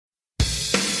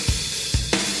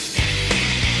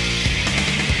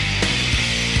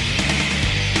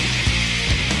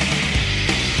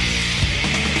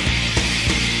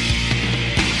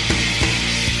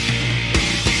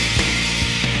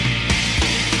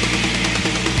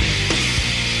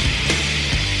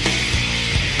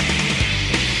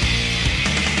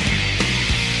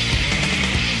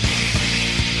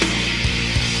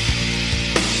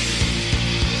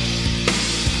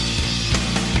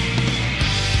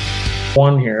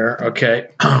One here. Okay.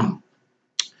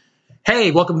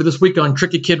 Hey, welcome to This Week on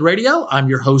Tricky Kid Radio. I'm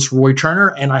your host, Roy Turner,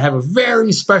 and I have a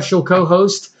very special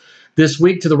co-host this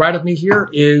week. To the right of me here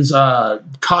is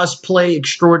cosplay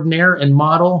extraordinaire and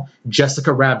model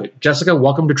Jessica Rabbit. Jessica,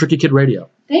 welcome to Tricky Kid Radio.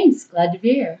 Thanks. Glad to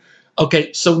be here.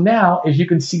 Okay, so now, as you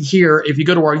can see here, if you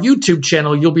go to our YouTube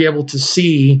channel, you'll be able to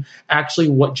see actually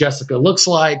what Jessica looks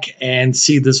like and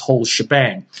see this whole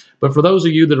shebang. But for those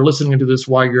of you that are listening to this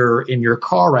while you're in your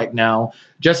car right now,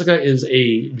 Jessica is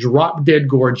a drop-dead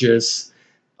gorgeous,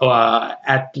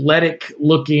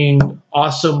 athletic-looking,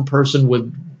 awesome person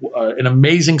with an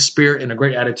amazing spirit and a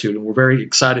great attitude, and we're very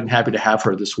excited and happy to have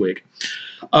her this week.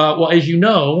 Well, as you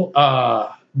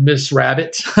know, Miss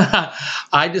Rabbit,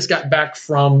 I just got back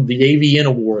from the AVN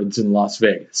Awards in Las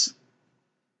Vegas.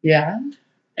 Yeah.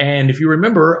 And if you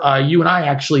remember, you and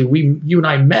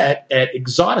I met at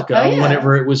Exotica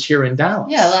whenever it was here in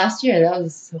Dallas. Yeah, last year. That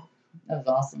was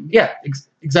awesome. Yeah,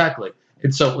 exactly.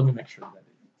 And so let me make sure that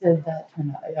Did that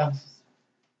turn out?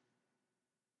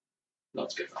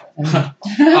 That's good.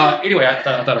 Anyway, I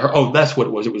thought that's what it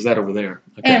was. It was that over there.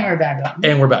 Okay. And we're back on.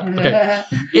 And we're back. Okay.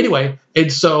 Anyway,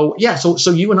 and so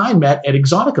so you and I met at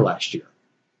Exotica last year.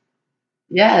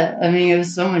 Yeah, I mean, it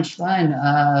was so much fun.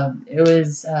 It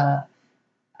was.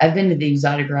 I've been to the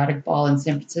Exotic Erotic Ball in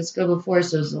San Francisco before,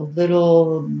 so it was a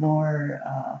little more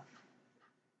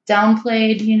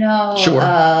downplayed, you know. Sure.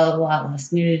 A lot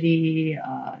less nudity,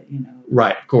 you know.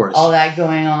 Right, of course. All that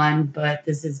going on, but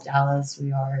this is Dallas.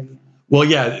 We are, you know. Well,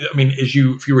 yeah. I mean, if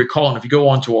you recall, and if you go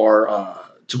onto our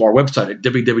website at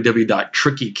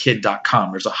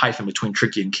www.trickykid.com, there's a hyphen between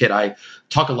Tricky and Kid. I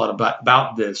talk a lot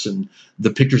about this and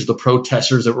the pictures of the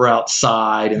protesters that were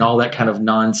outside and all that kind of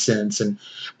nonsense.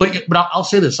 But I'll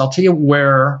say this. I'll tell you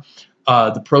where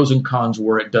the pros and cons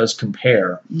where it does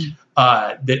compare.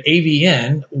 That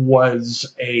AVN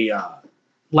was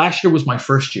last year was my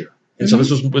first year. And so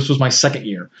this was my second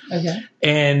year. Okay.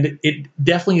 And it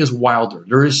definitely is wilder.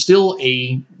 There is still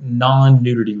a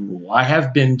non-nudity rule. I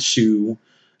have been to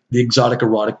the Exotic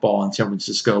Erotic Ball in San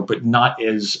Francisco, but not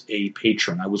as a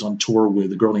patron. I was on tour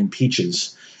with a girl named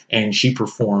Peaches, and she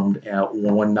performed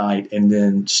one night, and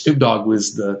then Snoop Dogg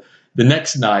was the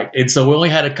next night. And so we only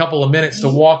had a couple of minutes to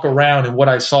walk around, and what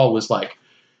I saw was like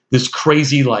this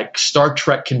crazy like Star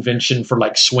Trek convention for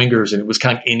like swingers, and it was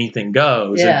kind of anything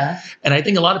goes. Yeah. And I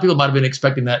think a lot of people might have been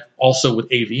expecting that also with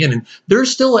AVN. And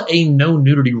there's still a no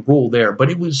nudity rule there, but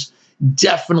it was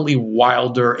definitely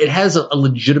wilder. It has a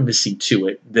legitimacy to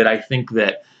it that I think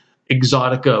that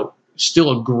Exotica,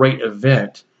 still a great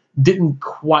event, didn't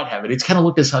quite have it. It's kind of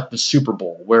looked as like the Super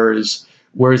Bowl, whereas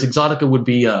Exotica would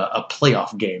be a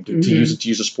playoff game to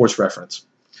use a sports reference.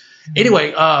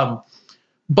 Anyway,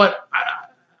 but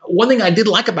one thing I did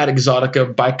like about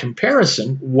Exotica by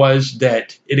comparison was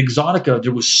that at Exotica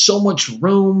there was so much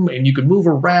room and you could move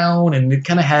around, and it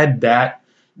kind of had that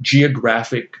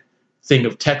geographic thing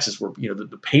of Texas where, you know,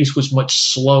 the pace was much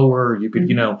slower. You could,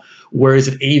 you know, whereas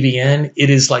at AVN, it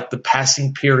is like the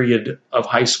passing period of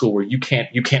high school where you can't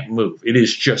move. It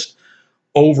is just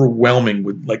overwhelming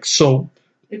with like so.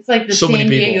 It's like the so San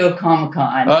Diego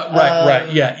Comic-Con.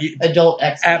 Right. Yeah. Adult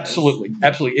expos. Absolutely.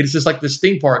 It's just like this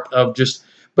theme park of just,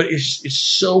 but it's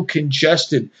so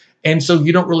congested. And so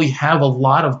you don't really have a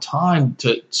lot of time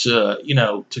to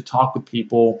talk with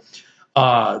people.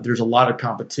 There's a lot of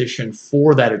competition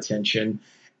for that attention.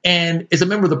 And as a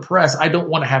member of the press, I don't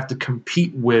want to have to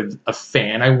compete with a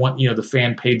fan. I want, the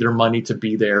fan paid their money to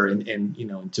be there and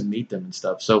to meet them and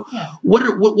stuff. So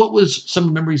what was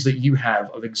some memories that you have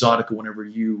of Exotica whenever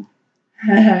you?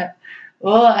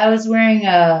 Well, I was wearing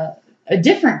a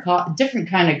different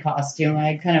kind of costume.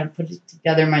 I kind of put it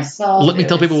together myself. Let me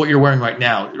tell people what you're wearing right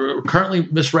now. Currently,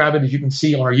 Miss Rabbit, as you can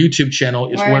see on our YouTube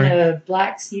channel, is wearing a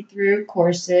black see-through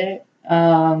corset,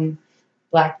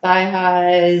 black thigh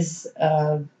highs,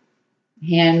 hand.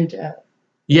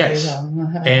 Yes,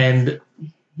 and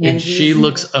she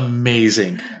looks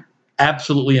amazing,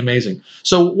 absolutely amazing.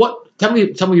 So, tell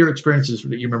me your experiences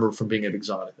that you remember from being at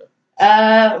Exotica.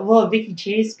 Well, Vicky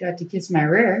Chase got to kiss my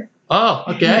rear. Oh,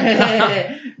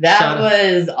 okay. That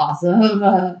was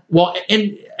awesome. Well,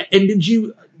 and did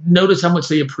you notice how much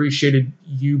they appreciated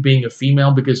you being a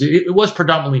female? Because it was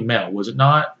predominantly male, was it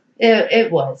not? It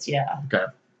was, yeah. Okay.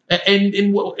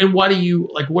 And why do you,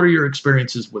 like, what are your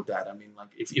experiences with that? I mean, like,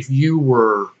 if you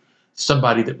were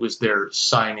somebody that was there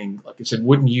signing, like I said,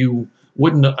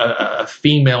 wouldn't a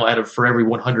female for every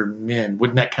 100 men,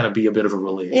 wouldn't that kind of be a bit of a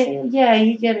relief? Yeah,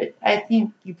 you get it. I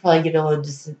think you probably get a little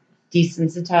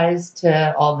desensitized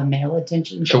to all the male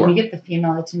attention. But Sure. when you get the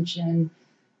female attention,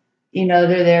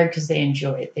 they're there because they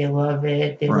enjoy it. They love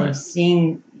it. They love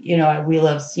seeing, we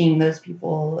love seeing those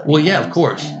people. Well, yeah, of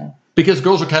course. Because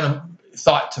girls are kind of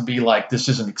thought to be like, this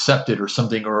isn't accepted or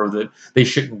something, or that they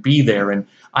shouldn't be there. And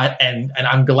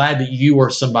I'm glad that you are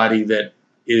somebody that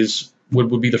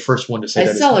would be the first one to say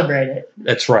that. I celebrate it.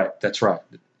 That's right. That's right.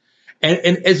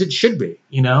 And as it should be,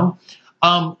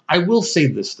 I will say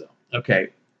this though, okay,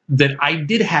 that I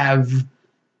did have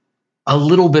a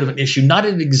little bit of an issue, not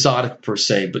an exotic per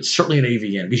se, but certainly an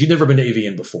AVN, because you've never been to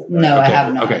AVN before, right? No, I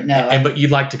have not. Okay. No. But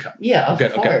you'd like to come. Yeah, of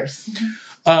course.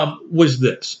 Okay. Was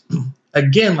this,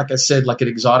 again, like I said, like at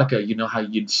Exotica, how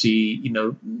you'd see,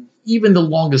 even the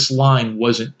longest line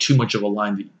wasn't too much of a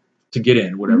line to get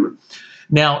in, whatever. Mm-hmm.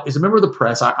 Now, as a member of the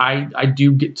press, I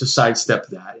do get to sidestep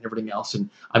that and everything else, and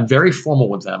I'm very formal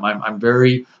with them. I'm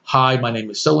very, hi, my name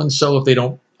is so-and-so. If they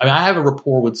don't, I have a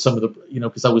rapport with some of the,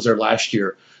 because I was there last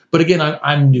year. But again,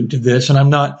 I'm new to this, and I'm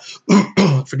not,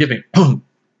 forgive me, and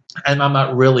I'm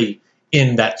not really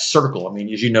in that circle. I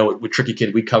mean, as you know, with Tricky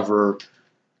Kid, we cover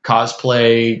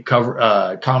cosplay,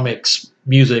 cover comics,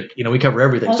 music. We cover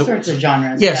everything. All sorts of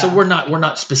genres. Yeah, so we're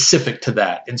not specific to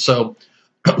that, and so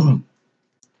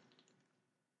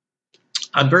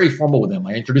I'm very formal with them.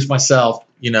 I introduce myself,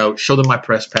 show them my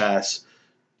press pass,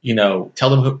 tell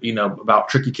them about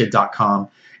TrickyKid.com.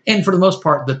 And for the most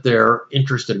part that they're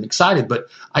interested and excited, but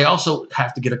I also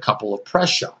have to get a couple of press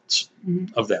shots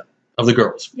of them, of the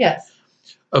girls. Yes.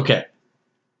 Okay.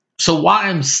 So while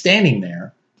I'm standing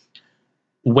there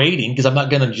waiting, because I'm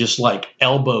not going to just like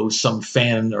elbow some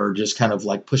fan or just kind of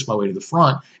like push my way to the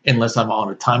front unless I'm on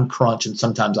a time crunch. And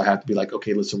sometimes I have to be like,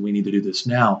 okay, listen, we need to do this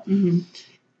now. Mm-hmm.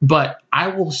 But I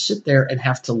will sit there and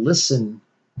have to listen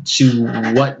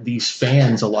to what these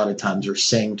fans a lot of times are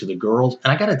saying to the girls.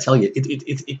 And I got to tell you,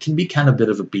 it can be kind of a bit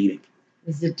of a beating.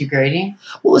 Is it degrading?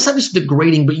 Well, it's not just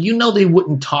degrading, but they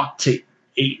wouldn't talk to,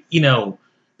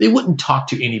 they wouldn't talk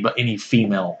to any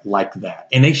female like that.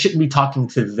 And they shouldn't be talking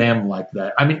to them like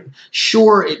that. I mean,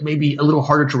 sure, it may be a little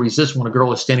harder to resist when a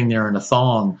girl is standing there in a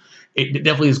thong. It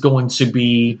definitely is going to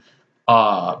be,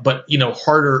 but,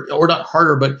 harder, or not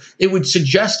harder, but it would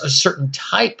suggest a certain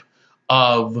type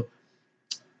of,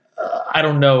 I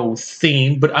don't know,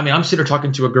 theme, but I mean, I'm sitting here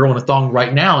talking to a girl in a thong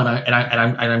right now, and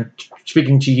I'm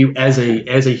speaking to you as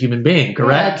a human being,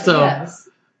 correct? Yes.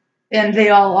 And they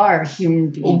all are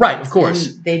human beings. Well, right, of course.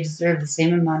 And they deserve the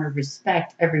same amount of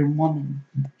respect every woman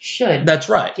should. That's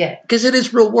right. Because it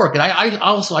is real work. And I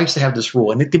used to have this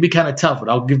rule, and it can be kind of tough, but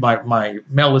I'll give my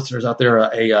male listeners out there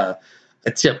a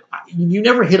tip. You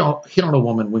never hit on a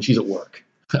woman when she's at work,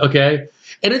 okay?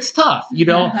 And it's tough,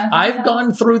 I've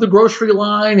gone through the grocery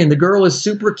line and the girl is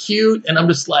super cute and I'm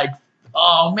just like,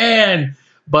 oh man,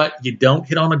 but you don't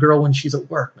hit on a girl when she's at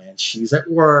work, man. She's at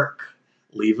work.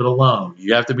 Leave it alone.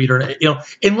 You have to meet her,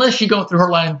 unless you go through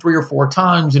her line 3 or 4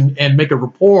 times and make a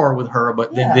rapport with her,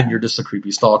 but then you're just a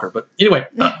creepy stalker. But anyway,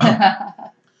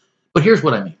 but here's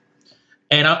what I mean.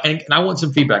 And I want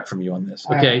some feedback from you on this.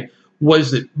 Okay. Right.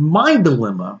 Was that my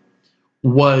dilemma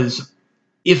was,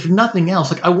 if nothing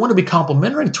else, like I want to be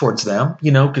complimentary towards them,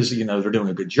 because, they're doing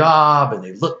a good job and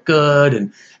they look good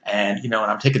and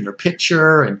I'm taking their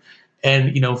picture and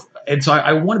so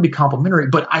I want to be complimentary,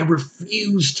 but I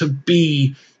refuse to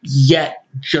be yet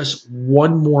just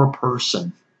one more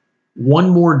person, one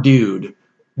more dude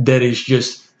that is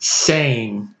just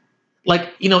saying,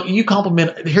 like, you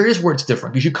compliment. Here is where it's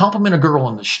different, because you compliment a girl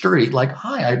on the street, like,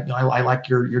 "Hi, I like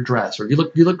your dress," or "You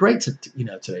look great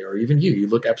today," or even "You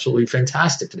look absolutely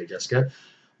fantastic today, Jessica."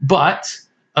 But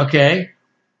okay,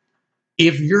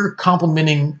 if you're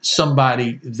complimenting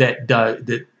somebody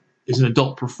that is an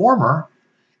adult performer,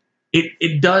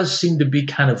 it does seem to be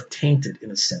kind of tainted in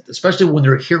a sense, especially when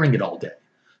they're hearing it all day.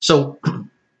 So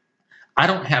I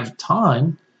don't have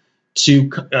time to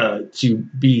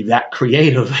be that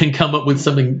creative and come up with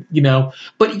something,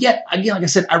 but yet again, like I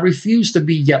said, I refuse to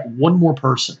be yet one more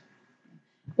person.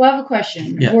 Well, I have a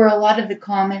question. Yeah. Were a lot of the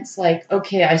comments like,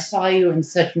 okay, I saw you in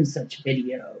such and such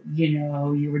video,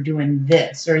 you were doing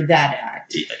this or that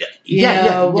act.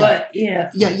 Yeah.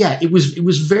 It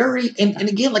was very, and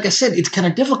again, like I said, it's kind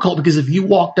of difficult, because if you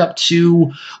walked up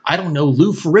to, I don't know,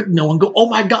 Lou Ferrigno and go, "Oh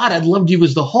my God, I loved you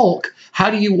as the Hulk." How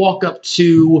do you walk up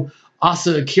to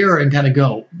Asa Akira and kind of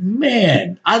go,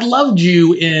 "Man, I loved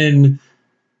you in,"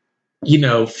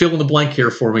 fill in the blank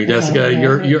here for me, Jessica.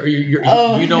 You're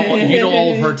you know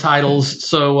all of her titles.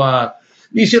 So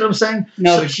you see what I'm saying?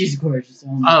 No, she's gorgeous.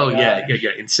 Yeah,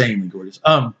 insanely gorgeous.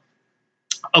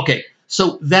 Okay,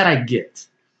 so that I get,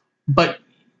 but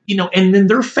and then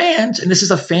they're fans, and this is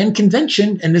a fan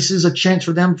convention, and this is a chance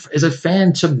for them as a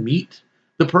fan to meet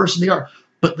the person they are.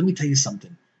 But let me tell you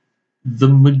something. the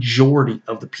majority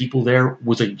of the people there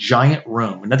was a giant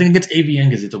room. And nothing against AVN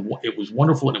because it was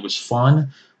wonderful and it was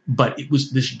fun, but it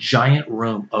was this giant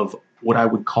room of what I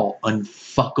would call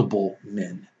unfuckable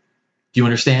men. Do you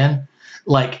understand?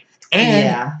 Like,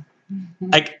 and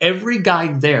like every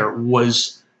guy there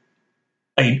was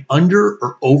an under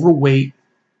or overweight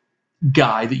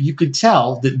guy that you could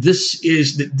tell that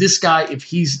this guy, if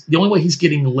he's the only way he's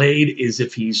getting laid is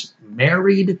if he's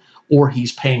married or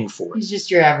he's paying for it. He's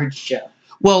just your average Joe.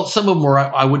 Well, some of them were,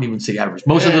 I wouldn't even say average.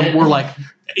 Most of them were like,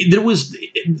 there was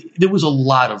a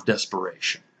lot of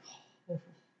desperation.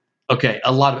 Okay,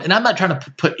 a lot of, and I'm not trying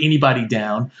to put anybody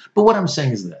down, but what I'm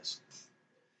saying is this,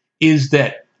 is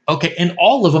that, okay, and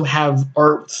all of them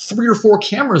are 3 or 4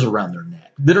 cameras around their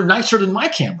neck that are nicer than my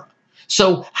camera.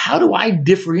 So how do I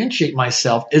differentiate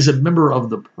myself as a member of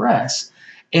the press?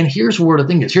 And here's where the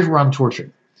thing is. Here's where I'm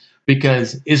tortured.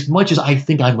 Because as much as I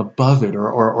think I'm above it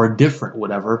or different,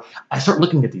 whatever, I start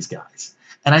looking at these guys.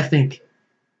 And I think,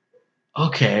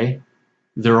 okay,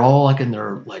 they're all like in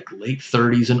their like late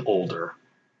 30s and older.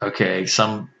 Okay,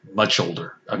 some much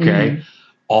older. Okay.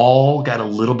 All got a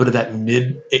little bit of that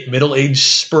middle-age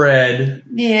spread.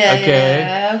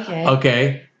 Yeah.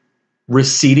 Okay.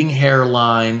 Receding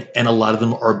hairline, and a lot of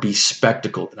them are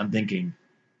bespectacled. And I'm thinking,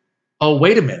 oh,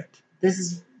 wait a minute.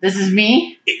 This is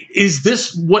me? Is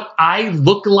this what I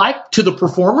look like to the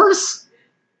performers?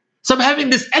 So I'm having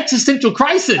this existential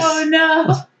crisis. Oh,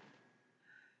 no.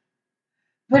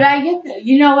 But I get that.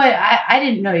 You know what? I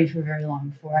didn't know you for very long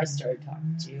before I started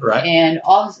talking to you. Right. And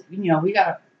all, we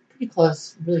got pretty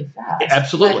close really fast.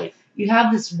 Absolutely. But you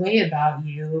have this way about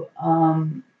you.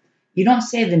 You don't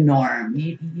say the norm.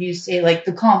 You say, like,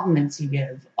 the compliments you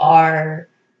give are,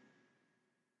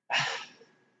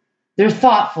 they're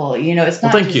thoughtful. It's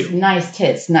not just nice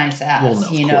tits, nice ass,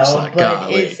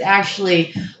 but it's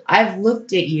actually, I've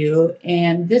looked at you,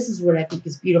 and this is what I think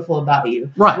is beautiful about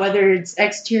you. Right. Whether it's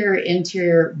exterior,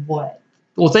 interior, what?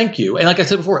 Well, thank you. And like I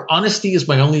said before, honesty is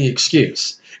my only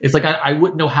excuse. It's like I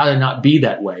wouldn't know how to not be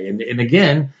that way. And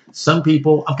again, some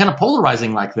people, I'm kind of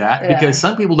polarizing like that because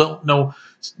some people don't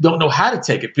know how to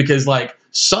take it, because like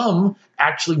some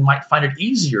actually might find it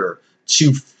easier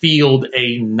to field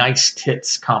a nice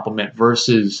tits compliment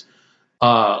versus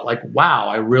like, wow,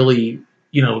 I really,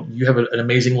 you have an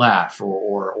amazing laugh,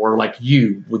 or like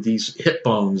you with these hip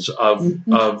bones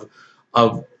of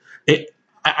it.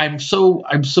 I'm so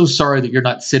sorry that you're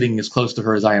not sitting as close to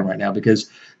her as I am right now, because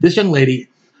this young lady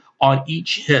on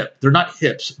each hip, they're not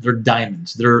hips, they're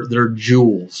diamonds, they're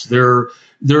jewels, they're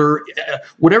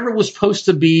whatever was supposed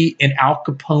to be in Al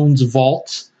Capone's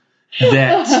vault.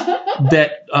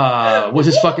 That what's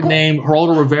his fucking name?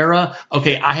 Geraldo Rivera.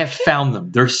 Okay, I have found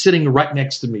them. They're sitting right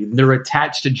next to me. They're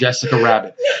attached to Jessica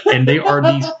Rabbit, and they are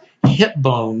these hip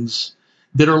bones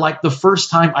that are like the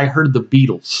first time I heard the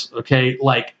Beatles. Okay,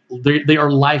 like they are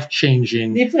life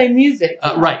changing. They play music,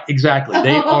 right? Exactly.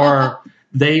 They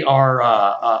are.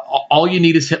 All you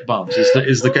need is hip bones.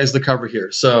 Is the cover here.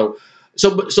 So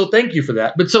thank you for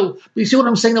that. But you see what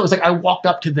I'm saying though? It's like I walked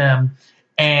up to them.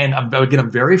 And I'm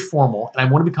very formal, and I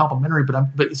want to be complimentary, but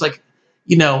it's like,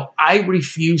 I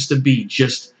refuse to be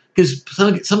just, because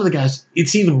some of the guys,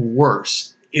 it's even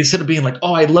worse. Instead of being like,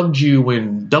 oh, I loved you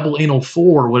in Double Anal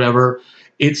 4 or whatever,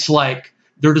 it's like,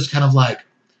 they're just kind of like,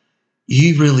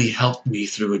 you really helped me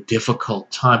through a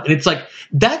difficult time. And it's like,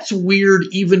 that's weird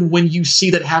even when you see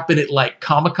that happen at like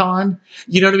Comic-Con.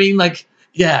 You know what I mean? Like,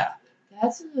 yeah.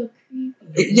 That's a little creepy.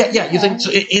 Yeah. You think so,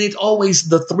 and it's always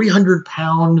the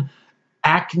 300-pound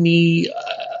acne,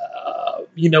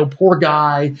 poor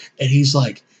guy, and he's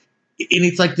like, and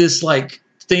it's like this like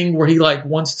thing where he like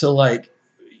wants to like,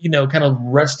 kind of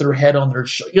rest their head on their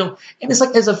shoulder, and it's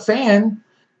like, as a fan,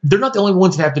 they're not the only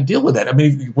ones that have to deal with that. I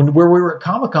mean, where we were at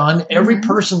Comic-Con, every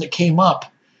person that came up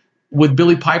with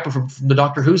Billy Piper from the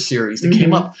Doctor Who series that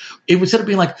came up, it was instead of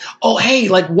being like, oh hey,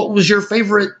 like what was your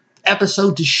favorite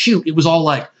episode to shoot, it was all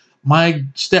like, my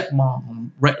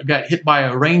stepmom got hit by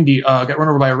a reindeer, got run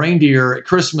over by a reindeer at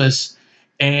Christmas,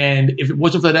 and if it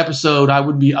wasn't for that episode, I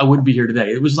wouldn't be here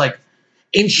today. It was like,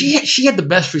 and she had the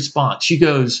best response. She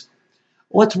goes,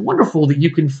 well, it's wonderful that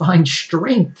you can find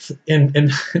strength in a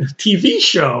TV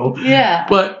show. Yeah.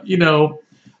 But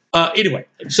anyway,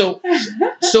 so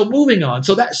moving on.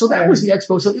 So that was the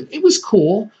expo. So it was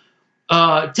cool.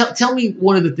 Tell me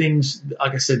one of the things,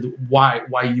 like I said, why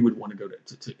you would want to go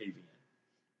to AVN.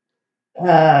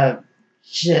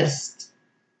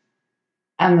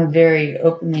 I'm a very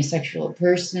openly sexual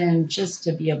person, just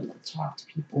to be able to talk to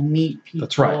people, meet people.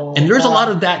 That's right. And there's a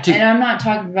lot of that too. And I'm not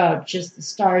talking about just the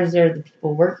stars there, the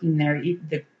people working there,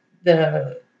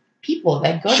 the people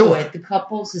that go to it, the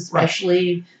couples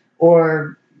especially,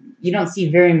 or you don't see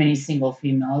very many single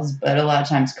females, but a lot of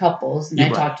times couples. And I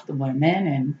talk to the women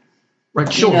and. Right,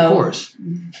 sure, of course.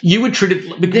 You would treat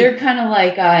it. They're kind of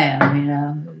like I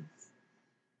am,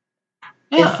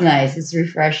 It's nice. It's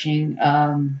refreshing.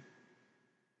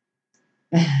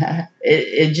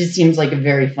 It just seems like a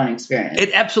very fun experience.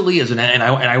 It absolutely is, and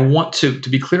I want to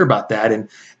be clear about that.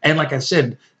 And like I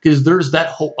said, because there's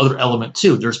that whole other element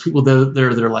too. There's people that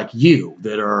are like you,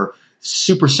 that are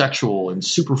super sexual and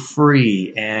super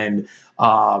free, and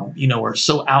are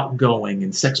so outgoing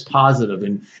and sex positive,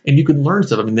 and you can learn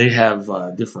stuff. I mean, they have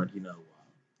different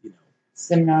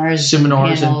seminars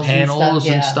and panels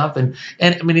and stuff, and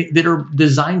I mean that are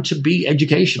designed to be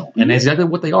educational, and that's exactly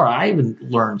what they are. I even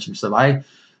learned some stuff. I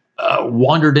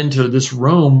wandered into this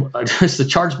room just to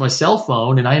charge my cell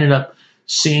phone, and I ended up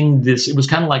seeing this. It was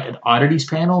kind of like an oddities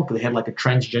panel, because they had like a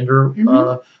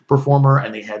transgender performer,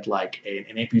 and they had like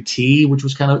an amputee, which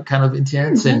was kind of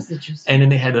intense, and then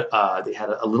they had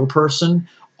a little person,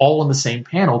 all on the same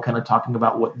panel, kind of talking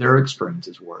about what their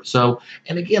experiences were. So,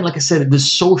 and again, like I said, the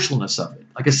socialness of it.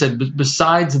 Like I said,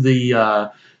 besides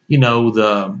the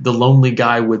the lonely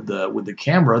guy with the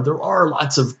camera, there are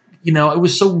lots of, it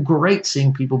was so great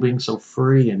seeing people being so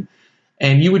free,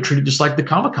 and you would treat it just like the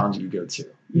Comic-Cons you go to.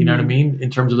 You know what I mean?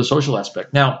 In terms of the social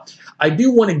aspect. Now, I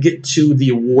do want to get to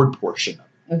the award portion of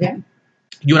it. Okay.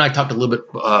 You and I talked a little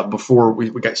bit before we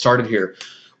got started here.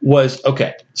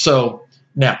 So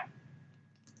now,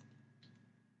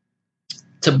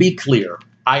 to be clear,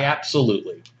 I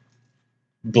absolutely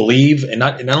believe, and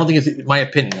I don't think it's my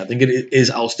opinion, I think it is,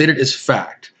 I'll state it as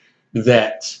fact,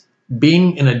 that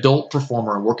being an adult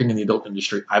performer and working in the adult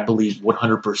industry, I believe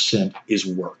 100% is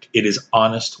work. It is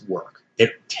honest work.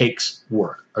 It takes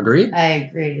work. Agreed? I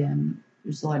agree.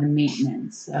 There's a lot of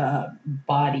maintenance,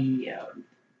 body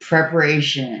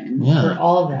preparation for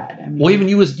all that. I mean, well, even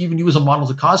you as a model, as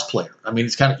a cosplayer. I mean,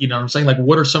 it's kind of, what I'm saying, like,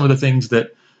 what are some of the things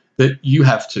that you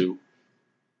have to?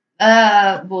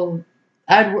 Well,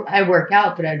 I work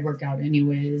out, but I'd work out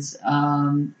anyways.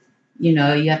 You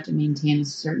have to maintain a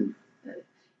certain.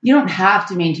 You don't have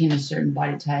to maintain a certain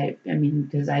body type. I mean,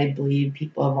 because I believe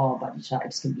people of all body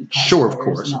types can be cosplayers, sure, of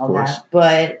course, and all that.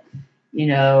 But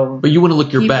but you want to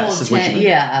look your best, is what you mean.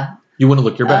 Yeah, you want to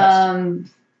look your best.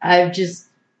 I've just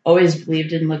always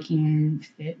believed in looking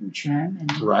fit and trim,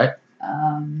 and right.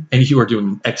 And you are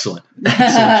doing excellent job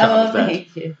with that.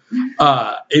 Thank you.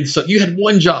 And so you had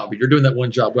one job, and you're doing that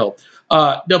one job well.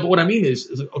 No, but what I mean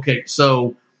is okay.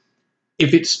 So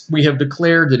if we have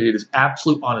declared that it is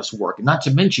absolute honest work, and not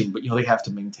to mention, but they have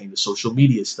to maintain the social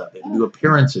media stuff. They do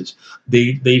appearances.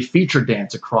 They feature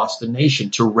dance across the nation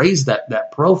to raise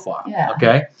that profile. Yeah.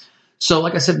 Okay. So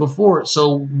like I said before,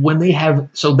 so when they have,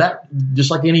 so that just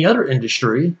like any other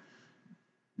industry,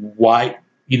 why?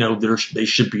 They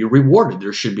should be rewarded.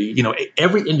 There should be,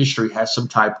 every industry has some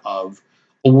type of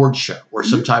award show or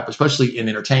some type, especially in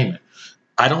entertainment.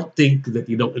 I don't think that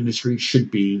the adult industry should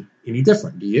be any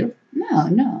different. Do you? No,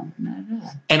 not at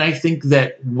all. And I think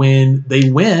that when they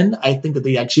win, I think that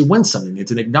they actually win something.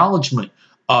 It's an acknowledgement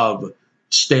of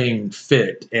staying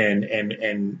fit and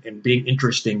being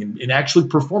interesting and actually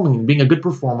performing and being a good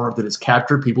performer that has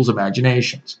captured people's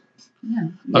imaginations. Yeah,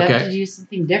 you have to do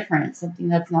something different, something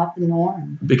that's not the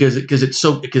norm. Because it is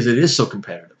so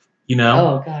competitive,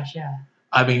 Oh gosh, yeah.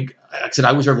 I mean, like I said,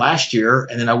 I was there last year,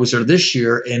 and then I was there this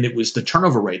year, and it was the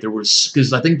turnover rate. There was,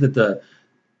 because I think that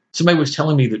somebody was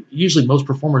telling me that usually most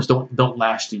performers don't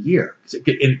last a year,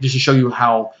 and just to show you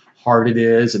how hard it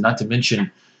is, and not to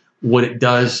mention what it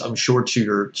does, I'm sure,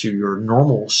 to your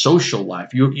normal social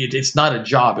life. It's not a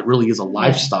job; it really is a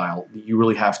lifestyle that you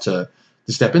really have to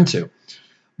step into.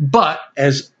 But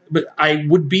I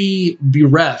would be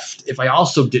bereft if I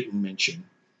also didn't mention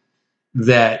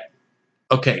that.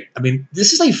 Okay, I mean,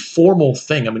 this is a formal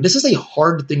thing. I mean, this is a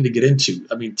hard thing to get into.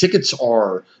 I mean, tickets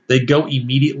they go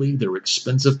immediately. They're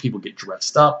expensive. People get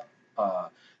dressed up.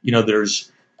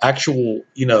 There's actual,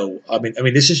 I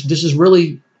mean, this is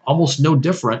really almost no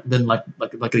different than like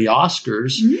the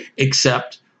Oscars,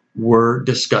 except we're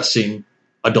discussing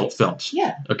adult films.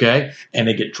 Yeah. Okay, and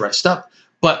they get dressed up,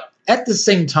 but at the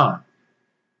same time,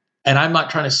 and I'm not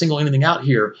trying to single anything out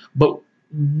here, but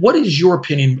what is your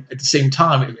opinion at the same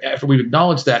time, after we've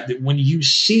acknowledged that when you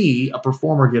see a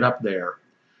performer get up there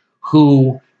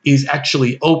who is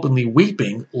actually openly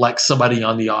weeping like somebody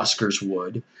on the Oscars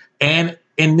would, and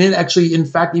then actually, in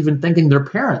fact, even thanking their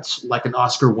parents like an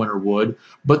Oscar winner would,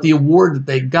 but the award that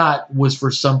they got was for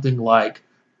something like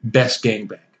Best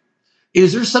Gangbang?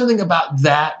 Is there something about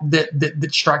that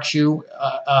strikes you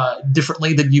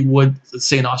differently than you would, let's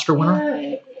say, an Oscar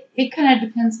winner? It kind of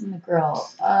depends on the girl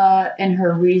and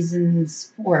her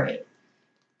reasons for it.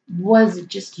 was it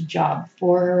just a job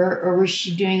for her, or was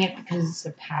she doing it because it's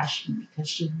a passion, because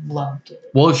she loved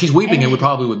it? Well, if she's weeping, it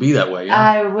probably would be that way. Yeah?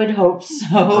 I would hope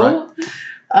so.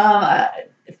 Right.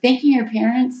 Thanking your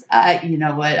parents, you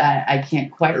know what? I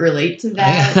can't quite relate to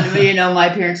that. You know, my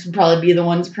parents would probably be the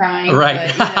ones crying. Right.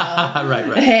 But, you know,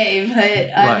 right. Hey,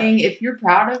 but I mean, if you're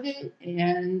proud of it,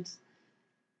 and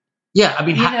yeah, I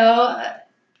mean, how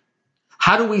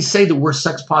do we say that we're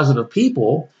sex positive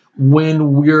people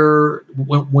when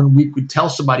we could tell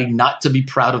somebody not to be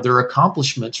proud of their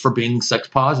accomplishments for being sex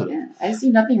positive? Yeah, I see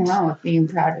nothing wrong with being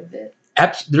proud of it.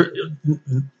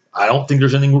 I don't think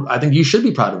there's anything. I think you should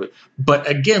be proud of it. But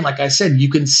again, like I said, you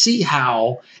can see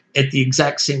how at the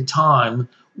exact same time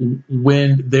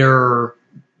when they're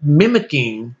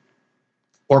mimicking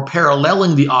or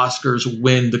paralleling the Oscars,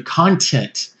 when the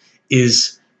content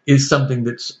is something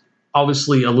that's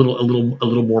obviously a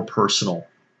little more personal.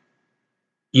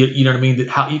 You know what I mean? That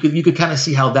how you could kind of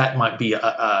see how that might be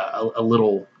a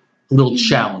little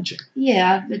challenging.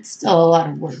 Yeah, but still a lot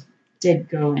of work did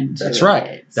go into That's right.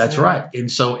 it. That's right. And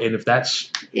if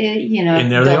that's you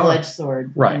know, double-edged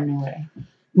sword, right? In a way.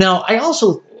 Now,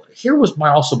 here was my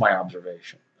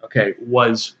observation. Okay,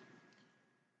 was,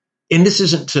 and this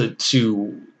isn't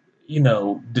to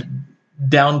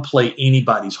downplay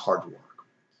anybody's hard work,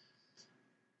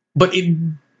 but it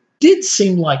did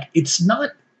seem like it's not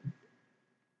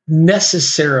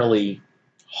necessarily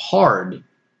hard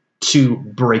to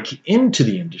break into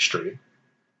the industry.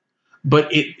 But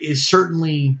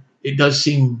it does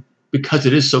seem, because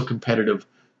it is so competitive,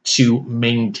 to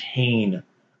maintain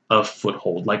a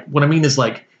foothold. Like, what I mean is,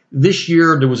 like, this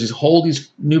year there was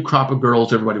these new crop of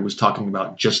girls everybody was talking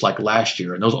about, just like last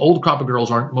year. And those old crop of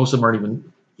girls most of them aren't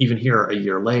even here a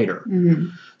year later. Mm-hmm.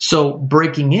 So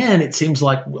breaking in, it seems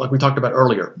like we talked about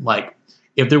earlier, like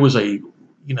if there was a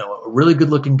really good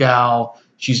looking gal,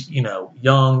 she's,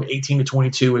 young, 18 to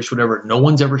 22-ish, whatever, no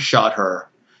one's ever shot her.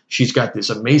 She's got this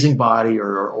amazing body,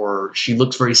 or she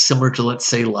looks very similar to, let's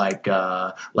say, like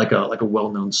a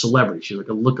well-known celebrity. She's like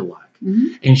a lookalike,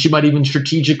 mm-hmm. And she might even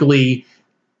strategically,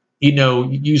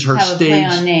 use her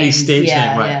stage name,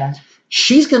 right? Yeah.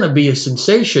 She's going to be a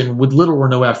sensation with little or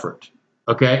no effort.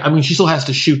 Okay, I mean, she still has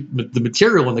to shoot the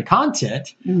material and the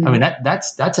content. Mm-hmm. I mean,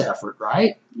 that's an effort,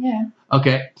 right? Yeah.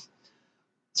 Okay.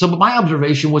 So, but my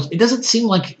observation was, it doesn't seem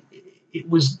like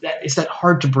it's that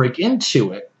hard to break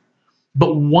into it.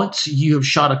 But once you have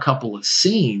shot a couple of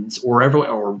scenes,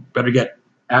 or better yet,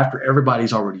 after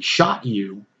everybody's already shot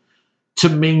you, to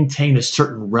maintain a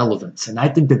certain relevance. And I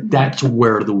think that's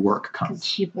where the work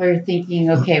comes. People are thinking,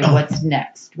 okay, what's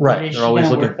next? Right. What is she going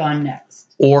to work on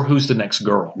next? Or who's the next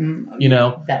girl?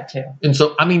 That too. And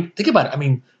so, I mean, think about it. I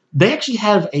mean, they actually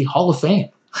have a Hall of Fame.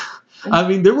 I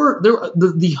mean,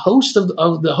 the host of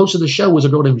the show was a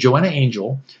girl named Joanna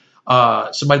Angel.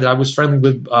 Somebody that I was friendly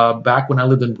with back when I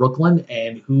lived in Brooklyn,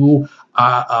 and who,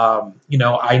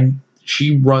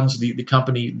 she runs the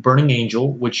company Burning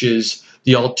Angel, which is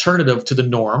the alternative to the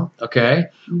norm. Okay,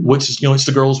 mm-hmm. Which is it's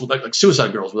the girls with like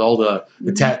suicide girls with all the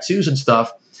mm-hmm. tattoos and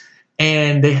stuff,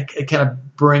 and they kind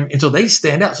of bring, and so they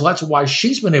stand out. So that's why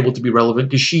she's been able to be relevant,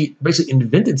 because she basically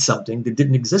invented something that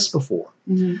didn't exist before,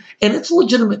 mm-hmm. And it's a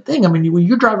legitimate thing. I mean, when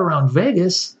you drive around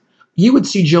Vegas, you would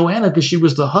see Joanna, because she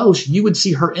was the host. You would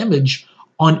see her image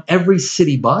on every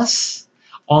city bus,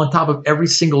 on top of every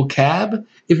single cab.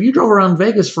 If you drove around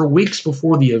Vegas for weeks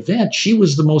before the event, she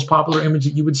was the most popular image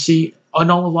that you would see on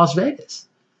all of Las Vegas.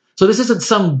 So this isn't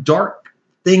some dark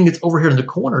thing that's over here in the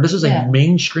corner. This is a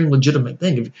mainstream, legitimate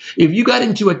thing. If you got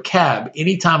into a cab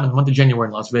anytime in the month of January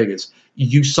in Las Vegas,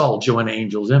 you saw Joanna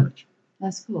Angel's image.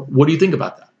 That's cool. What do you think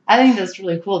about that? I think that's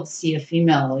really cool to see a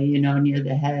female, near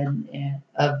the head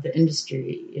of the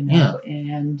industry,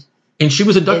 and she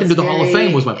was inducted into the Hall of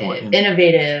Fame, was my point.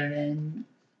 Innovative, and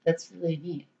that's really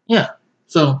neat. Yeah.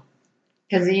 So,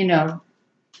 because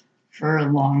for a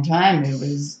long time it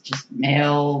was just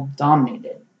male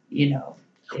dominated.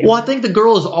 Well, I think the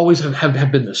girls always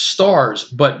have been the stars,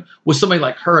 but with somebody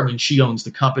like her, I mean, she owns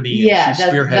the company. Yeah, and she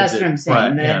spearheads that's what I'm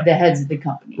saying. Right, the heads of the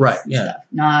company, right? Stuff,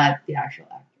 not the actual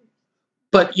actors.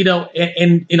 But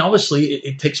and obviously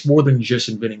it takes more than just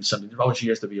inventing something. Obviously, she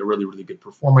has to be a really, really good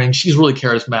performer, and she's really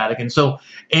charismatic.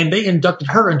 And they inducted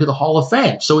her into the Hall of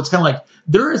Fame. So it's kind of like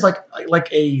there is like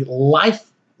a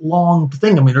lifelong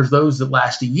thing. I mean, there's those that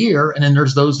last a year, and then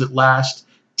there's those that last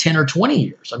 10 or 20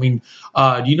 years. I mean,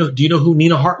 do you know who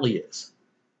Nina Hartley is?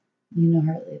 Nina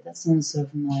Hartley, that sounds so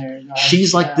familiar. Gosh,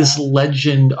 she's like this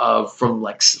legend from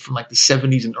the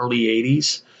 70s and early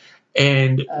 80s,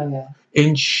 and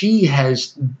she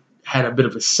has had a bit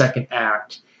of a second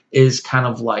act, is kind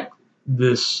of like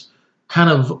this kind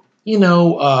of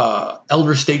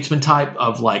elder statesman type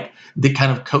of like that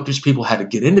kind of coaches people how to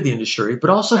get into the industry, but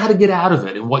also how to get out of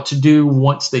it and what to do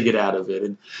once they get out of it.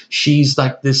 And she's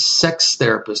like this sex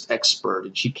therapist expert,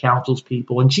 and she counsels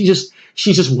people, and she's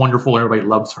just wonderful, and everybody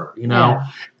loves her, Yeah.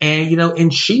 And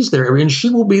and she's there, and she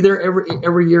will be there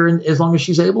every year, and as long as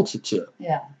she's able to.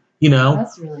 Yeah.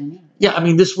 That's really neat. Yeah, I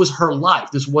mean, this was her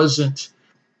life. This wasn't,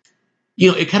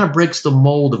 it kind of breaks the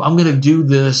mold of I'm going to do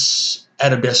this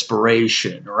out of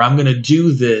desperation, or I'm going to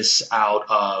do this out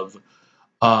of,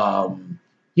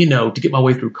 to get my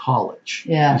way through college.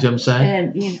 Yeah. You see what I'm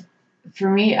saying? And for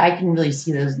me, I can really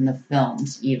see those in the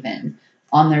films, even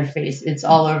on their face. It's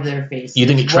all over their face. You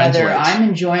think it translates? Whether I'm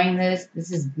enjoying this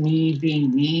is me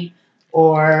being me,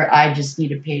 or I just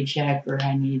need a paycheck, or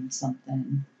I need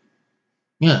something.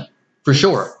 Yeah, for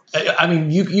sure. I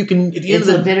mean, you can. At the end it's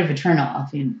a bit of a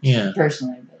turnoff,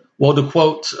 personally. But. Well, to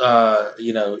quote,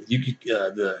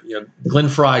 Glenn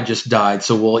Fry just died,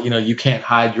 so you can't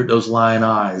hide those lion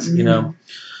eyes. Mm-hmm.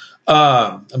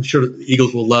 I'm sure the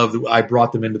Eagles will love that I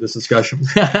brought them into this discussion.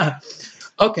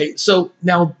 Okay, so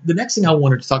now the next thing I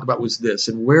wanted to talk about was this,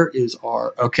 and where is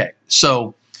our? Okay,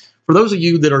 so for those of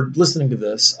you that are listening to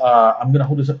this, I'm going to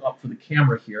hold this up for the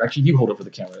camera here. Actually, you hold it for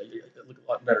the camera. It look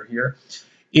a lot better here.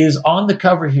 Is on the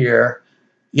cover here.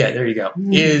 Yeah, there you go.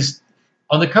 Mm. Is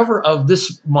on the cover of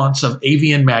this month's of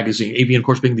AVN magazine. AVN, of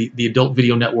course, being the Adult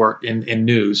Video Network and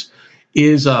news,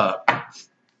 is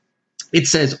it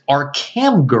says, "Are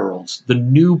cam girls the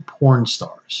new porn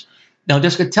stars?" Now,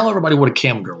 Jessica, tell everybody what a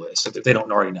cam girl is if they don't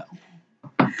already know.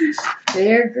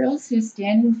 They're girls who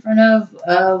stand in front of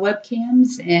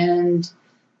webcams, and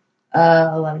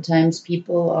a lot of times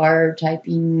people are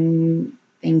typing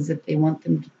things that they want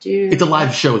them to do. It's a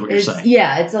live show, is what you're saying.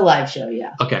 Yeah, it's a live show,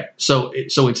 yeah. Okay, so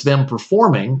it's them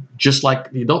performing just like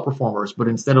the adult performers, but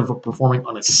instead of performing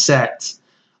on a set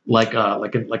like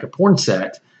a porn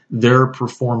set, they're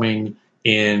performing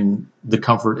in the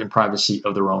comfort and privacy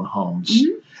of their own homes.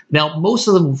 Mm-hmm. Now, most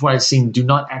of them, from what I've seen, do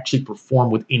not actually perform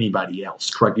with anybody else,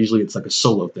 correct? Usually it's like a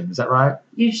solo thing. Is that right?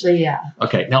 Usually, yeah.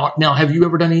 Okay. Now, have you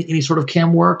ever done any sort of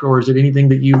cam work, or is it anything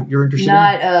that you're interested in?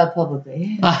 Not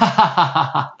publicly.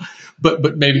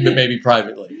 but maybe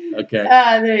privately. Okay.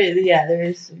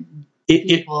 There's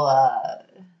people.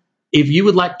 If you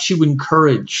would like to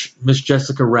encourage Miss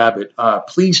Jessica Rabbit,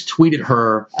 please tweet at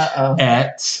her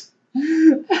at...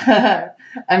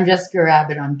 I'm Jessica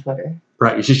Rabbit on Twitter.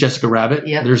 Right, it's just Jessica Rabbit.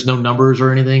 Yep. There's no numbers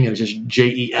or anything. It's just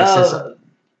JESS. Oh,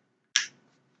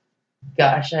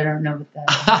 gosh, I don't know what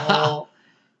that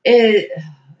is.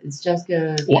 It's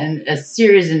Jessica and a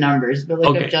series of numbers, but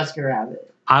look up Jessica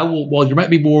Rabbit. I will. Well, there might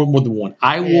be more than one.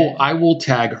 I will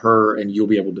tag her, and you'll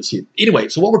be able to see it. Anyway,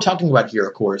 so what we're talking about here,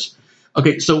 of course.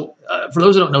 Okay, so for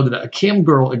those who don't know, that a cam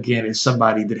girl again is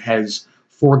somebody that has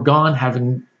foregone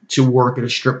having to work at a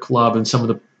strip club and some of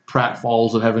the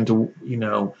pratfalls of having to,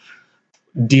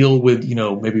 deal with,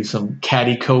 maybe some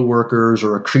catty coworkers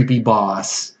or a creepy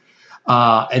boss.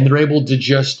 And they're able to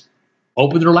just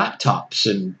open their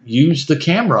laptops and use the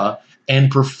camera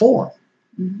and perform.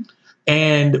 Mm-hmm.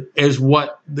 And as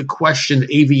what the question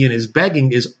AVN is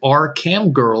begging is, are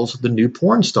cam girls the new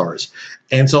porn stars?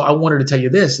 And so I wanted to tell you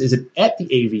this, is that at the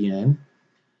AVN,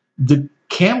 the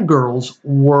cam girls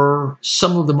were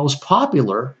some of the most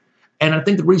popular. And I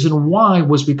think the reason why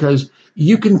was because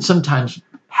you can sometimes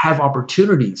have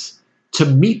opportunities to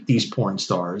meet these porn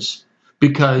stars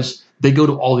because they go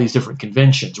to all these different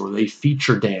conventions or they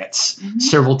feature dance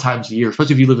several times a year,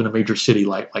 especially if you live in a major city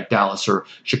like Dallas or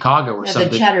Chicago or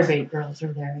something. The Chatterbait girls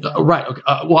are there. Yeah. Right. Okay.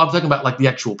 Well, I'm talking about like the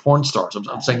actual porn stars.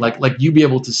 I'm saying like you be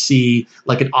able to see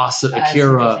like an Asa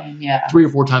Akira 3 or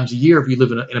 4 times a year if you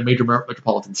live in a major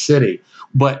metropolitan city.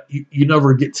 But you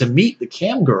never get to meet the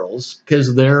cam girls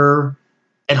because they're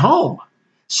at home.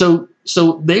 So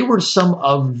they were some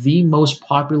of the most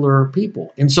popular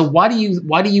people. And so why do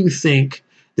you think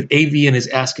that AVN is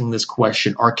asking this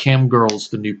question? Are cam girls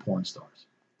the new porn stars?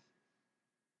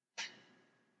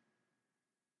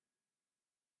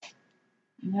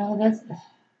 That's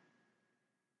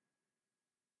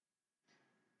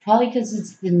probably because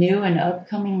it's the new and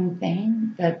upcoming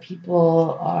thing that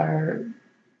the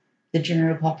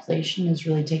general population is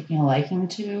really taking a liking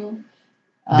to.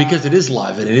 Because it is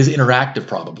live and it is interactive,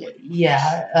 probably.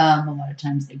 Yeah, a lot of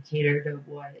times they cater to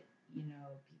what people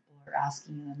are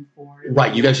asking them for.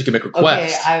 Right, you guys can make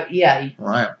requests. Okay,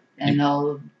 right, and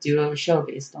they'll do a show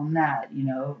based on that.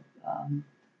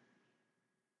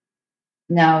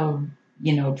 Now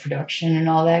production and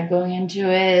all that going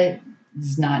into it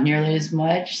is not nearly as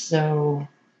much. So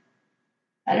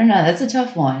I don't know. That's a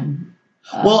tough one.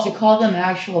 To call them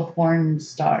actual porn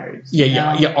stars.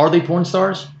 Yeah. Are they porn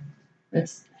stars?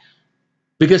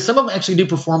 Because some of them actually do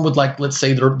perform with, like, let's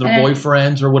say their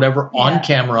boyfriends or whatever on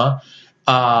camera.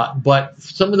 But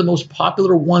some of the most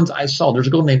popular ones I saw, there's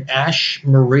a girl named Ash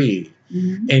Marie,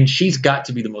 and she's got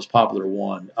to be the most popular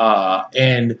one.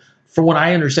 And from what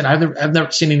I understand, I've never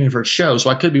seen any of her shows,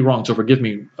 so I could be wrong. So forgive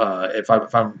me if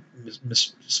I'm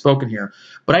misspoken here.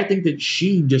 But I think that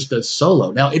she just does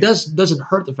solo. Now, it doesn't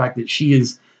hurt the fact that she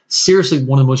is seriously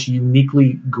one of the most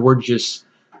uniquely gorgeous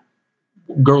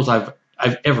girls I've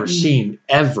ever seen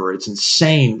ever. It's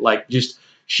insane. Like, just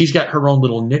she's got her own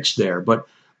little niche there. But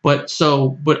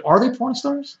are they porn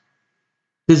stars?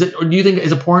 Is it, or do you think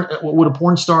would a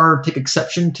porn star take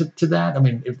exception to that? I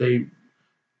mean, if they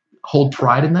hold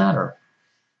pride in that, or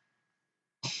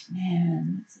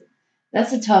man,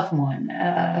 that's a tough one.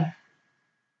 I'm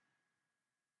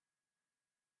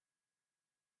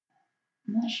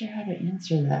not sure how to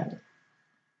answer that.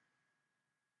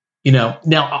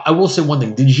 Now I will say one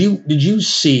thing. Did you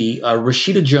see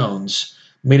Rashida Jones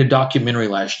made a documentary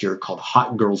last year called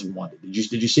Hot Girls Wanted? Did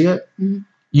you see it? Mm-hmm.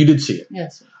 You did see it?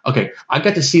 Yes. Okay, I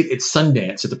got to see it at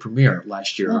Sundance at the premiere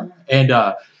last year,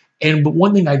 but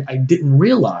one thing I didn't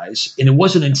realize, and it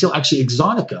wasn't until actually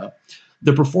Exotica,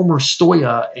 the performer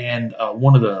Stoya and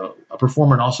a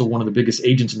performer and also one of the biggest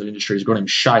agents in the industry is a girl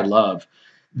named Shy Love.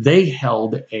 They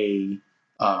held a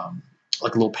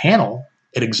like a little panel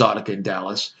at Exotica in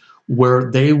Dallas where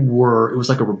it was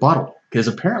like a rebuttal, because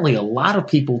apparently a lot of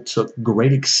people took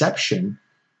great exception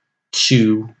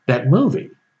to that movie.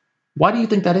 Why do you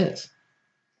think that is?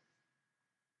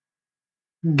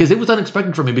 Because it was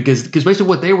unexpected for me, because basically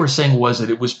what they were saying was that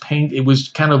it was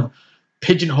kind of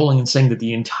pigeonholing and saying that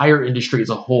the entire industry as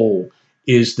a whole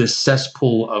is this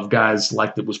cesspool of guys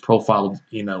like that was profiled,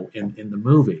 in the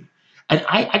movie. And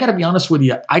I got to be honest with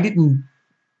you, I didn't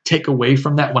take away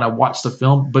from that when I watched the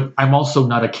film, but I'm also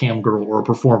not a cam girl or a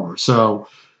performer. So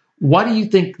why do you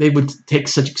think they would take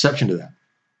such exception to that?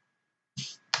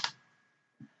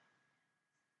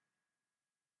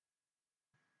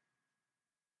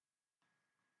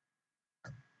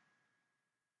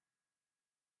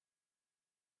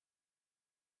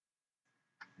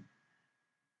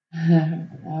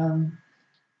 Oh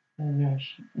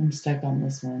gosh, I'm stuck on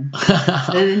this one.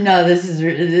 No, this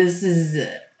is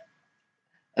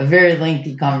a very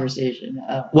lengthy conversation.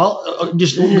 We'll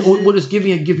just give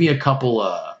me a couple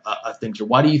things. Or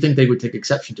why do you think they would take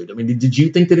exception to it? I mean, did you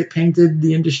think that it painted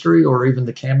the industry or even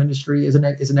the cam industry as a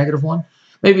negative one?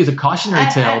 Maybe as a cautionary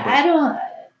tale. But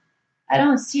I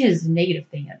don't see it as a negative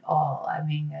thing at all. I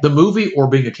mean, the movie or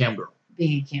being a cam girl.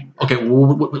 Being a cam girl. Okay,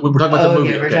 we're talking about the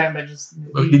movie. We're talking about just the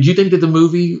movie. Did you think that the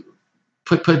movie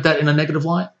put that in a negative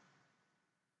light?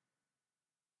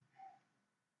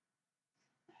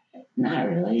 Not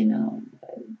really, no.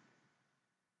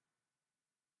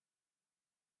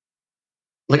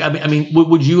 Like, I mean,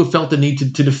 would you have felt the need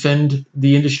to defend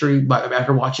the industry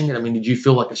after watching it? I mean, did you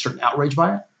feel like a certain outrage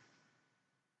by it?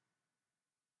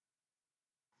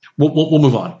 We'll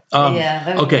move on.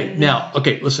 Okay. Now,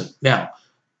 listen. Now,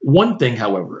 one thing,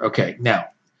 however. Okay. Now,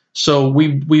 so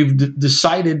we've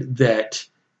decided that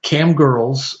cam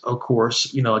girls, of course,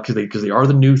 because they are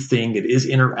the new thing. It is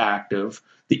interactive.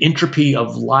 The entropy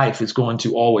of life is going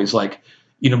to always, like,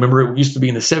 remember, it used to be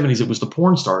in the 70s, it was the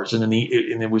porn stars, and then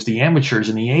it was the amateurs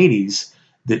in the 80s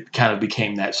that kind of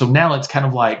became that. So now it's kind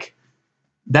of like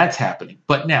that's happening.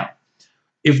 But now,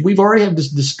 if we've already have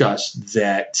discussed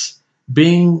that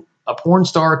being a porn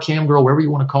star, cam girl, whatever you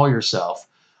want to call yourself,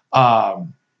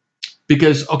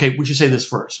 because, okay, we should say this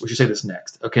first. We should say this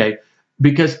next, okay?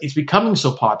 Because it's becoming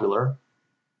so popular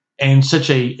and such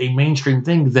a mainstream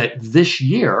thing that this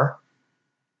year,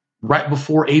 right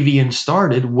before AVN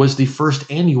started, was the first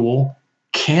annual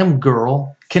Cam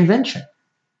Girl convention.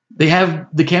 The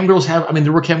Cam Girls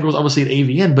there were Cam Girls obviously at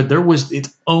AVN, but there was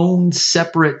its own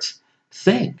separate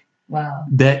thing. Wow.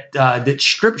 That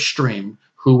Stripstream,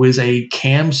 who is a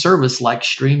cam service like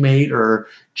Stream8 or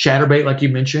Chatterbait, like you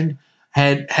mentioned,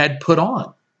 had put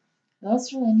on.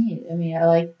 That's really neat. I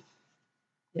mean,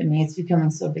 it's becoming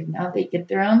so big now they get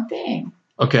their own thing.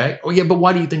 Okay. Oh yeah, but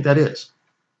why do you think that is?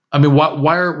 I mean,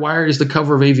 why is the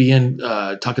cover of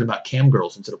AVN talking about cam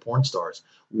girls instead of porn stars?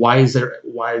 Why is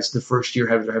the first year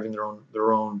having their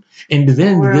own? And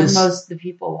then where are most of the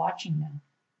people watching now?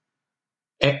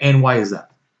 And why is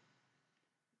that?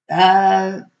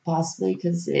 Possibly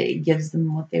because it gives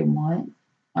them what they want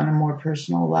on a more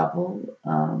personal level.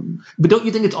 But don't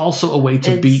you think it's also a way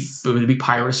to beat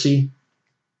piracy?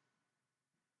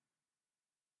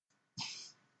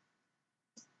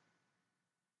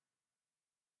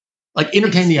 Like,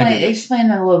 entertain the idea. Explain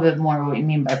a little bit more what you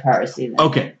mean by piracy. Then.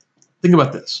 Okay. Think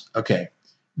about this. Okay.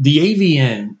 the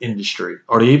AVN industry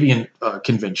or the AVN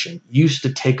convention used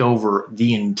to take over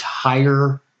the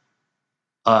entire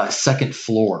second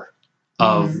floor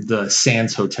of the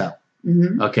Sands Hotel.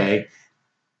 Mm-hmm. Okay.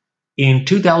 In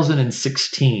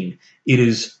 2016, it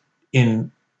is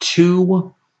in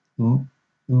 2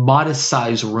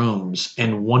 modest-sized rooms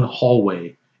and 1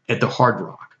 hallway at the Hard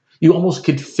Rock. You almost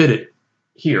could fit it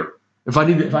here. If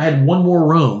I had 1 more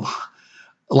room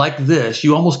like this,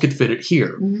 you almost could fit it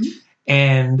here. Mm-hmm.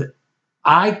 And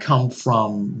I come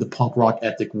from the punk rock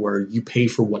ethic where you pay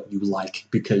for what you like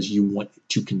because you want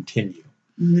to continue.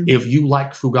 Mm-hmm. If you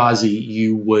like Fugazi,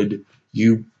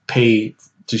 you pay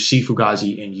to see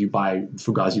Fugazi and you buy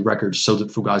Fugazi records so that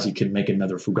Fugazi can make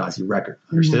another Fugazi record.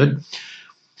 Understood? Mm-hmm.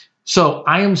 So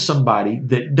I am somebody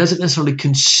that doesn't necessarily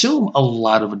consume a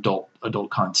lot of adult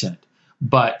content,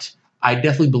 but I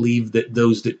definitely believe that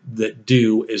those that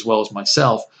do, as well as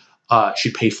myself,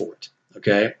 should pay for it.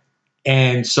 Okay.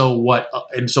 And so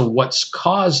what's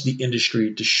caused the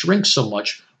industry to shrink so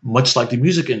much like the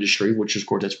music industry, which of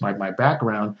course that's my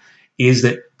background, is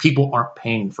that people aren't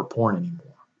paying for porn anymore.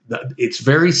 It's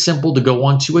very simple to go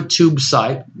onto a tube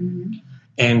site mm-hmm.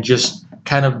 and just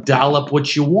kind of dial up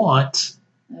what you want.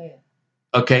 Oh, yeah.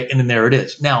 Okay. And then there it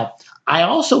is. Now, I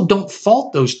also don't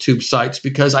fault those tube sites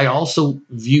because I also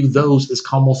view those as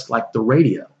almost like the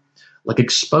radio, like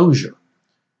exposure.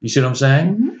 You see what I'm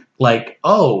saying? Mm-hmm. Like,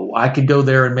 oh, I could go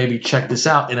there and maybe check this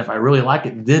out. And if I really like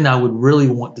it, then I would really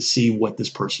want to see what this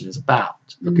person is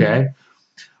about. Okay. Mm-hmm.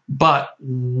 But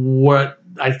what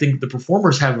I think the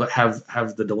performers have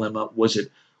the dilemma was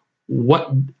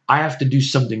what I have to do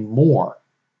something more.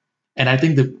 And I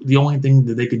think that the only thing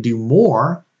that they could do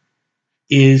more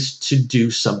is to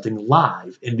do something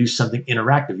live and do something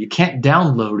interactive. You can't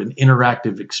download an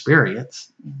interactive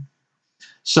experience. Mm-hmm.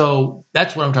 So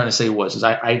that's what I'm trying to say is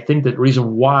I think that the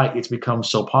reason why it's become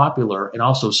so popular and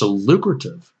also so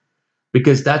lucrative,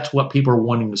 because that's what people are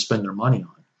wanting to spend their money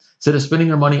on. Instead of spending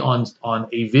their money on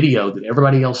a video that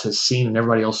everybody else has seen and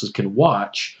everybody else can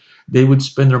watch, they would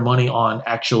spend their money on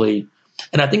actually.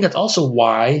 And I think that's also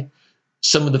why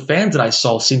some of the fans that I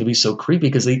saw seemed to be so creepy,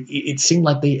 because it seemed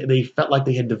like they felt like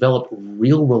they had developed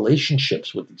real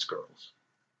relationships with these girls.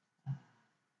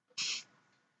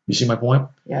 You see my point?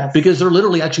 Yes. Because they're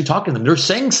literally actually talking to them. They're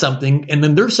saying something, and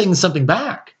then they're saying something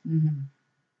back. Mm-hmm.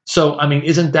 So, I mean,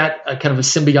 isn't that a kind of a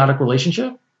symbiotic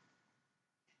relationship?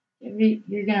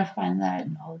 You're going to find that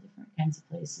in all different kinds of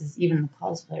places. Even the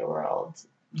cosplay world,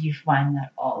 you find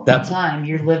that all the time.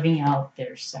 You're living out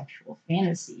their sexual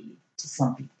fantasy to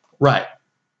some people. Right.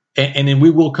 And then we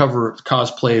will cover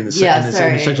cosplay and the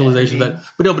sexualization of that.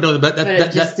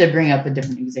 But just to bring up a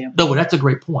different example. No, but that's a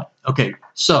great point. Okay,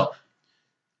 so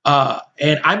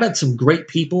and I met some great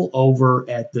people over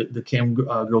at the Cam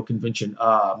Girl Convention.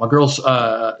 My girls,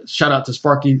 shout out to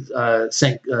Sparky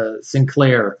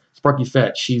Sinclair, Sparky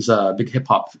Fetch. She's a big hip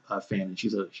hop fan, and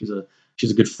she's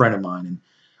a good friend of mine.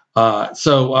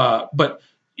 And but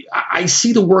I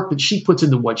see the work that she puts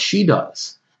into what she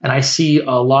does. And I see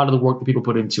a lot of the work that people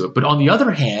put into it. But on the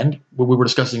other hand, what we were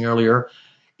discussing earlier,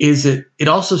 is that it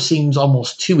also seems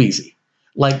almost too easy.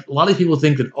 Like a lot of people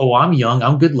think that, oh, I'm young,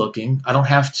 I'm good looking, I don't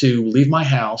have to leave my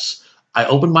house. I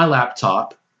open my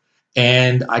laptop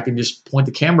and I can just point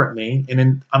the camera at me, and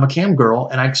then I'm a cam girl,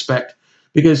 and I expect,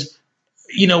 because,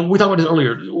 we talked about this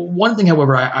earlier. One thing,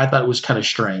 however, I thought was kind of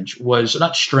strange was,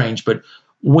 not strange, but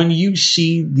when you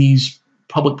see these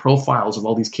public profiles of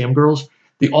all these cam girls,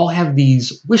 they all have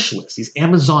these wish lists, these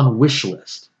Amazon wish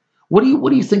lists. What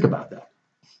do you think about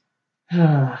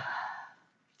that?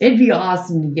 It'd be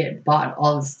awesome to get bought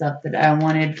all the stuff that I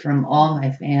wanted from all my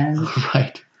fans.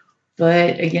 Right.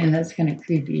 But again, that's kind of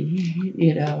creepy, Do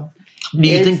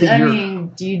you think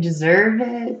that do you deserve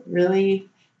it, really?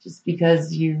 Just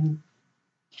because you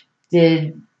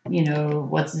did,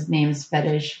 what's his name's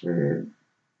fetish for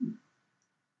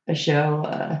a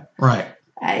show? Right.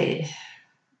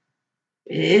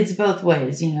 It's both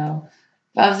ways, If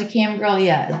I was a cam girl,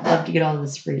 yeah, I'd love to get all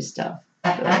this free stuff.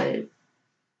 But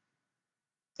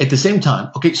at the same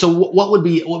time, okay, so what would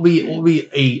be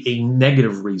a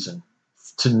negative reason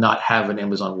to not have an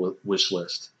Amazon wish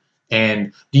list?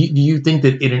 And do you think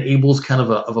that it enables kind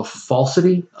of a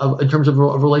falsity in terms of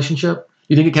a relationship? Do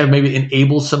you think it kind of maybe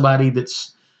enables somebody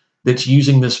that's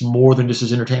using this more than just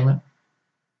as entertainment?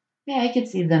 Yeah, I could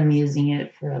see them using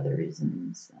it for other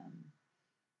reasons.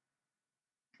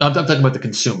 I'm talking about the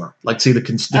consumer. Like, see, the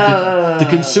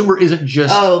consumer isn't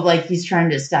just... Oh, like he's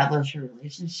trying to establish a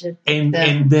relationship. And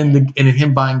then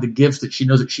him buying the gifts that she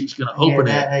knows that she's going to open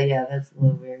it. Yeah, that's a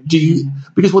little weird.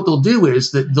 Because what they'll do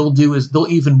is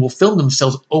they'll film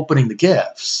themselves opening the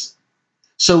gifts.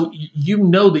 So you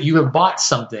know that you have bought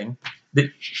something that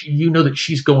you know that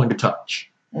she's going to touch.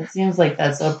 It seems like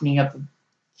that's opening up a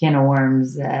can of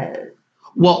worms.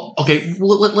 Well, okay,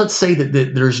 let's say that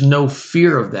there's no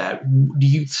fear of that. Do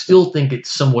you still think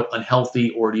it's somewhat unhealthy,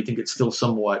 or do you think it's still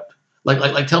somewhat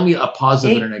like tell me a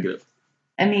positive and a negative?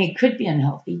 I mean, it could be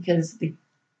unhealthy because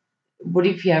what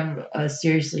if you have a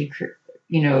seriously,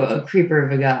 a creeper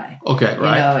of a guy? Okay,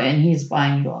 right. And he's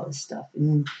buying you all this stuff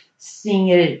and seeing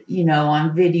it,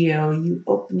 on video, you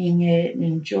opening it and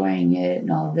enjoying it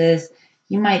and all this.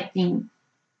 You might think,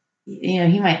 he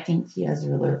has a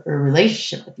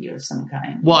relationship with you of some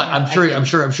kind. Well, I'm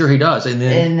sure he does. And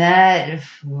that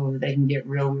they can get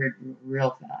real weird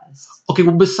real fast. Okay,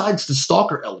 well, besides the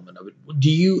stalker element of it, do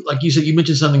you, like you said, you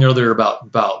mentioned something earlier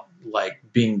about like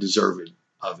being deserving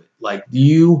of it. Like, do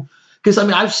you? Because I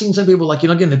mean, I've seen some people like,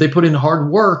 again, if they put in hard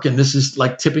work, and this is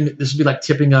like tipping. This would be like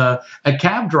tipping a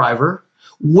cab driver.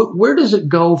 Where does it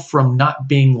go from not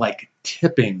being like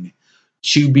tipping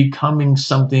to becoming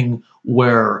something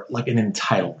where like an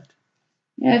entitlement?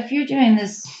 Yeah, if you're doing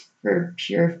this for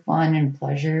pure fun and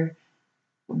pleasure,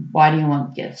 why do you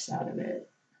want gifts out of it?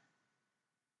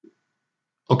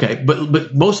 Okay,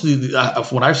 but most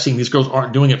of what I've seen, these girls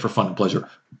aren't doing it for fun and pleasure.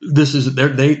 This is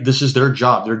their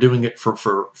job. They're doing it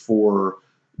for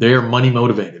they are money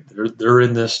motivated. They're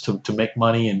in this to make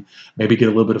money and maybe get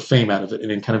a little bit of fame out of it,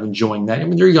 and then kind of enjoying that. I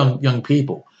mean, they're young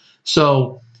people,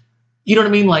 so you know what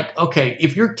I mean. Like, okay,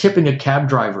 if you're tipping a cab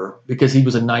driver because he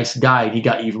was a nice guy and he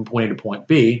got you from point A to point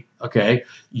B, okay,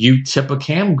 you tip a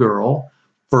cam girl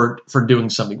for doing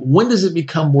something. When does it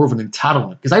become more of an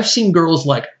entitlement? Because I've seen girls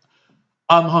like,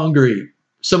 I'm hungry.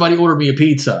 Somebody ordered me a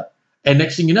pizza. And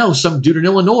next thing you know, some dude in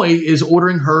Illinois is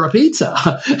ordering her a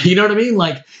pizza. You know what I mean?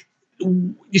 Like,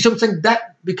 you see what I'm saying?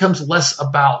 That becomes less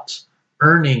about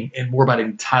earning and more about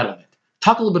entitlement.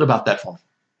 Talk a little bit about that for me.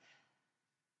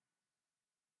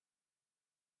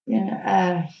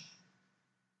 Yeah,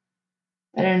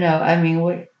 I don't know. I mean,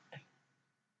 I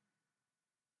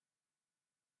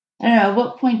don't know. At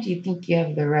what point do you think you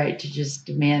have the right to just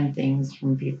demand things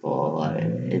from people?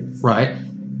 It's right.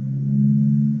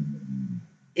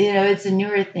 It's a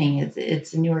newer thing.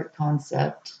 It's a newer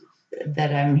concept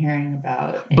that I'm hearing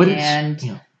about, but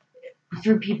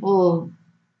for people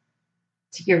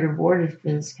to get rewarded for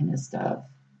this kind of stuff,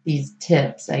 these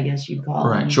tips, I guess you'd call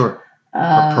them. Right. Sure.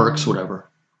 Or perks, whatever.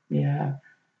 Yeah.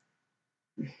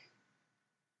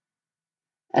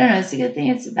 I don't know. It's a good thing.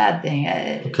 It's a bad thing.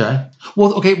 Okay.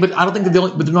 Well, okay, but I don't think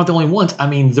but they're not the only ones. I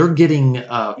mean, they're getting,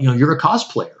 you're a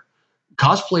cosplayer.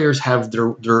 Cosplayers have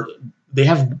they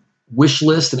have wish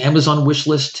lists and Amazon wish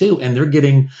lists too, and they're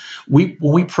getting. When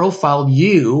we profiled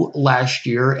you last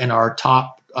year and our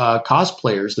top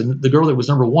cosplayers, the girl that was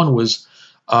number one was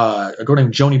a girl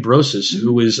named Joni Brosis,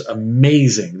 who is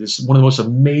amazing. This is one of the most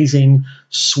amazing,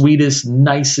 sweetest,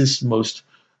 nicest, most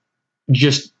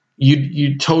just.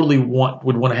 You totally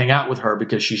would want to hang out with her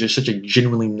because she's just such a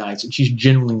genuinely nice, and she's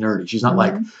genuinely nerdy. She's not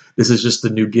like, this is just the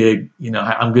new gig.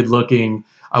 I'm good looking.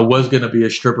 I was going to be a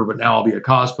stripper, but now I'll be a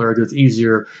cosplayer because it's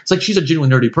easier. It's like she's a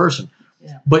genuinely nerdy person.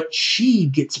 Yeah. But she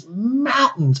gets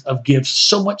mountains of gifts,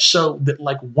 so much so that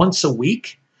like once a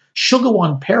week, she'll go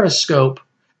on Periscope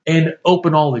and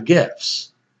open all the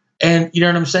gifts. And you know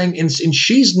what I'm saying? And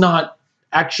she's not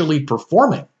actually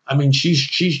performing. I mean, she's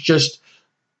just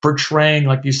portraying,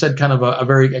 like you said, kind of a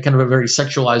very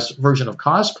sexualized version of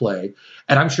cosplay.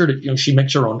 And I'm sure that she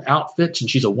makes her own outfits and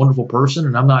she's a wonderful person.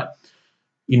 And I'm not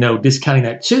discounting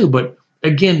that too. But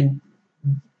again,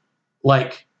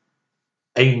 like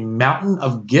a mountain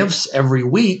of gifts every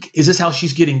week. Is this how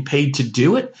she's getting paid to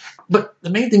do it? But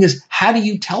the main thing is, how do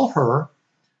you tell her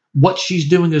what she's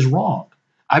doing is wrong?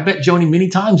 I bet Joni many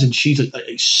times, and she's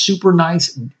a super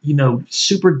nice,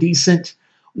 super decent,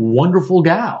 wonderful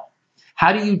gal.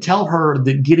 How do you tell her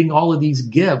that getting all of these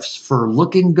gifts for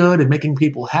looking good and making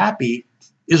people happy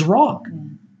is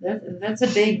wrong? That's a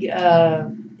big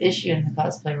issue in the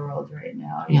cosplay world right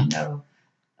now.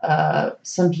 Yeah.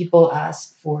 Some people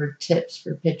ask for tips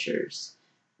for pictures.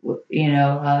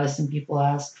 Some people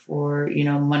ask for,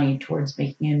 money towards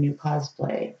making a new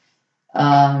cosplay.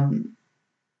 And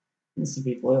some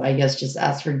people, I guess, just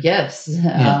ask for gifts.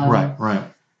 Yeah, right.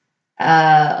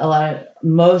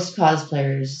 Most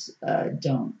cosplayers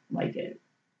don't like it.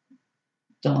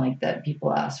 Don't like that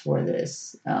people ask for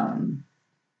this.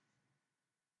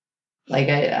 Like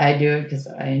I do it because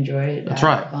I enjoy it. That's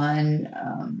right.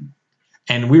 Fun.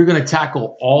 And we're going to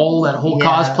tackle all that whole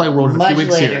cosplay world in a few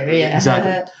weeks later, here. Yeah.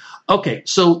 Exactly. Okay,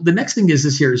 so the next thing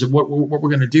is what we're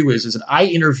going to do is that I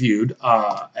interviewed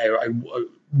a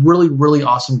really, really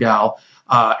awesome gal.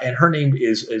 And her name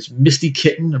is Misty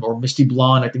Kitten or Misty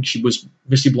Blonde. I think she was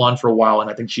Misty Blonde for a while, and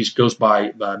I think she goes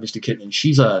by Misty Kitten. And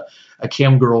she's a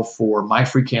cam girl for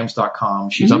myfreecams.com.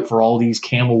 She's up for all these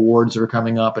cam awards that are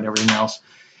coming up and everything else.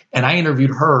 And I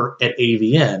interviewed her at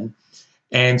AVN.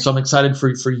 And so I'm excited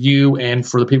for you and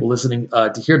for the people listening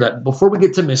to hear that. Before we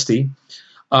get to Misty,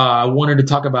 I wanted to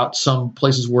talk about some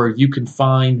places where you can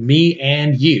find me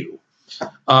and you.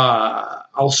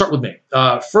 I'll start with me.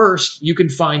 First, you can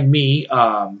find me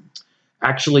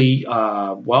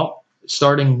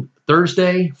starting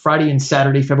Thursday, Friday, and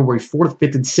Saturday, February 4th,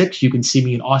 5th, and 6th. You can see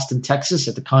me in Austin, Texas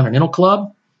at the Continental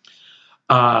Club.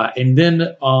 And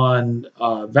then on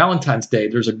Valentine's Day,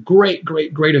 there's a great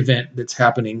event that's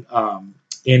happening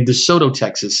in DeSoto,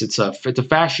 Texas. It's a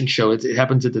fashion show. It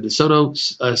happens at the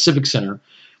DeSoto Civic Center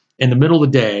in the middle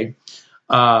of the day.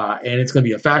 And it's going to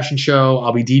be a fashion show.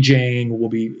 I'll be DJing. We'll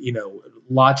be,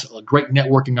 lots of great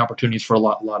networking opportunities for a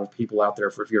lot of people out there.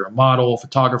 If you're a model,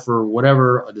 photographer,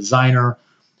 whatever, a designer,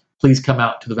 please come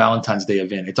out to the Valentine's Day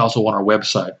event. It's also on our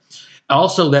website.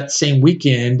 Also, that same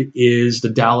weekend is the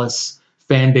Dallas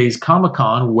Fan Days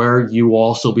Comic-Con, where you will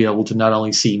also be able to not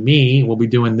only see me, we'll be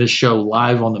doing this show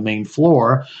live on the main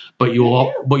floor, but you'll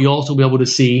also be able to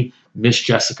see Miss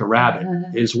Jessica Rabbit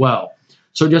as well.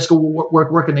 So, Jessica,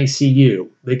 where can they see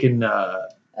you? They can.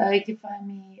 You can find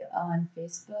me on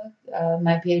Facebook.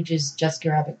 My page is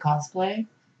Jessica Rabbit Cosplay.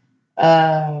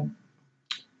 I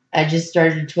just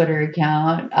started a Twitter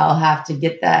account. I'll have to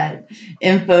get that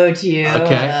info to you.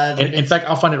 Okay. In fact,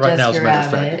 I'll find it right now. As a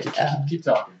matter of fact, keep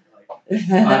talking.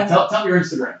 Tell me your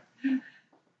Instagram.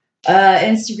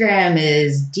 Instagram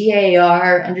is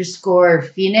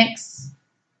DAR_Phoenix.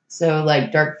 So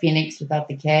like Dark Phoenix without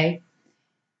the K.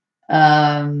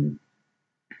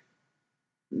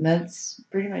 That's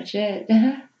pretty much it.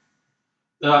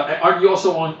 Aren't you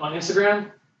also on Instagram?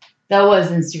 That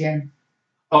was Instagram.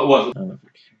 Oh, it was.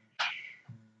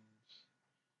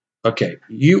 Okay,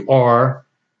 you are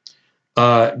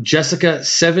Jessica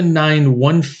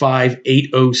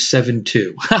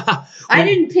 79158072. I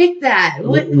didn't pick that.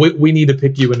 We need to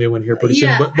pick you a new one here pretty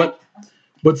soon.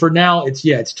 But for now,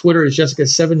 it's Twitter is Jessica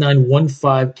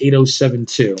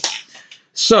 79158072.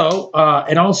 So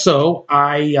and also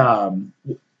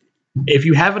if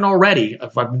you haven't already,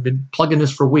 if I've been plugging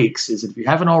this for weeks, if you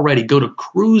haven't already, go to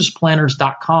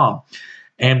cruiseplanners.com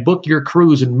and book your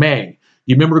cruise in May.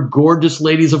 You remember Gorgeous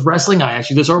Ladies of Wrestling? I asked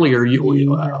you this earlier.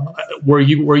 Were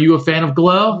you a fan of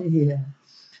Glow? Yeah.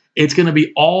 It's going to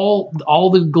be all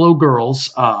the Glow girls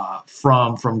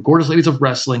from Gorgeous Ladies of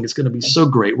Wrestling. It's going to be so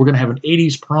great. We're going to have an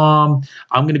 80s prom.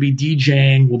 I'm going to be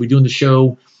DJing. We'll be doing the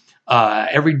show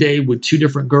every day with two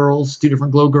different Glow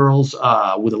girls,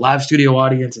 with a live studio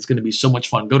audience. It's going to be so much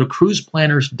fun. Go to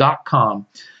cruiseplanners.com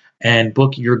and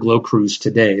book your Glow cruise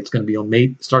today. It's going to be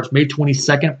starts May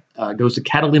 22nd, goes to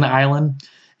Catalina Island,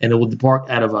 and it will depart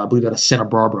out of Santa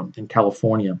Barbara in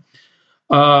California.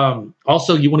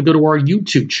 Also, you want to go to our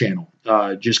YouTube channel.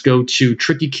 Just go to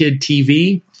Tricky Kid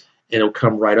TV. It'll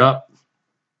come right up.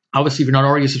 Obviously, if you're not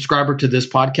already a subscriber to this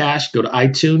podcast, go to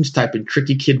iTunes, type in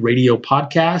Tricky Kid Radio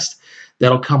Podcast.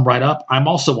 That'll come right up. I'm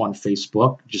also on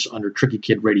Facebook, just under Tricky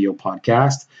Kid Radio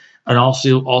Podcast. And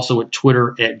also at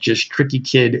Twitter at just Tricky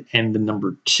Kid and the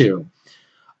number 2.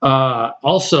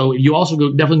 Also, you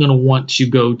definitely going to want to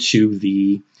go to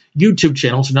the YouTube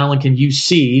channel. So not only can you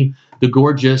see the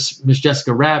gorgeous Miss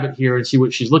Jessica Rabbit here and see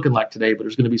what she's looking like today, but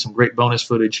there's going to be some great bonus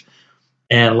footage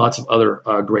and lots of other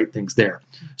great things there.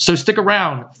 So stick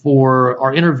around for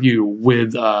our interview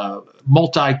with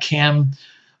Multi-Cam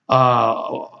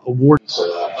Award.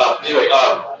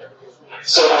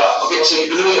 So you've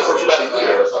been doing it for about a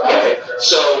year, okay?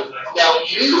 So now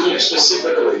you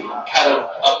specifically kind of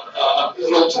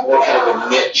appeal to more kind of a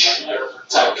niche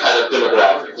type kind of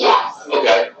demographic. Yes.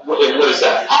 Okay. What is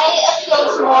that? I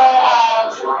appeal to more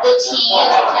of the teens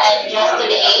and just the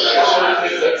age. I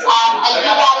do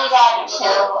Daddy Daughter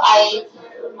too.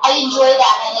 I enjoy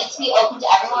that, and I like to be open to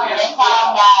everyone, and I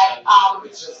found that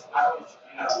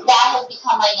that has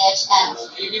become my niche, and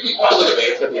that would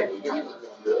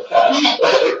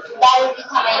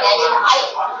become my niche. And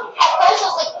at first I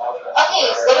was like, okay,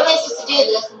 so what am I supposed to do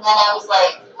this? And then I was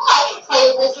like, I can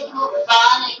play with this, it can look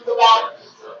fun, I can go back.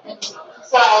 And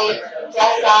so I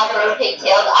dressed up or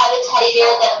pigtails. I have a teddy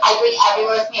bear that I bring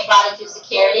everywhere with me. I brought it through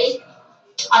security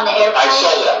on the airplane.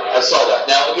 I saw that.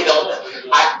 Now,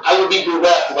 I would be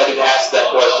bereft if I didn't ask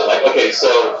that question. Like, okay, so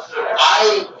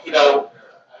I,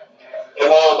 am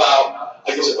all about,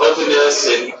 I guess, openness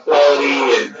and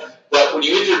equality, but when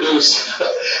you introduce a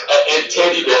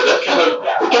teddy bear, that kind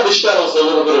of straddles a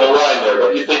little bit of a line there.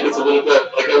 Don't you think it's a little bit,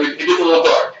 it gets a little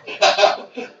dark?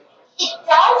 It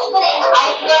does, but I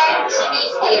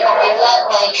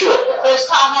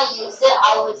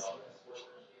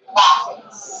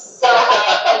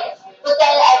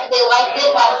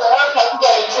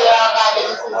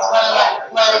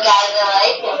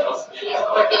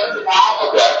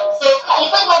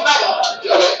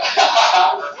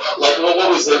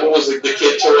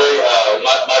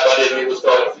did meet was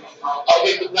going.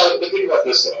 Okay, but now think about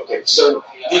this though. Okay, so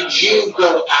did you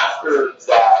go after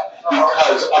that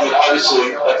because I mean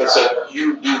obviously, like I said,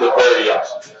 you do the very young.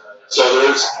 So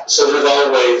there's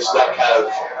always that kind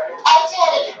of.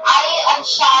 I'm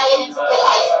shy and it's a good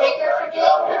icebreaker for me.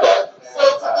 Okay. So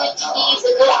it's a good tease,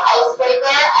 a good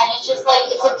icebreaker, and it's just like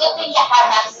it's a good thing to have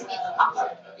next to me for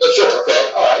comfort. Oh, sure. Okay.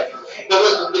 All right. Now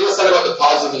let's talk about the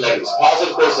positives and negatives.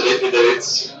 Positive, of course, it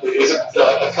isn't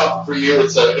a comfort for you.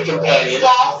 It's a companion.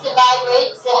 Yes, it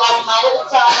vibrates. It has a mind of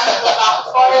its own. It's about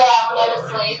before I go to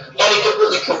sleep. And it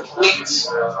completely completes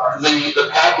the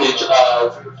package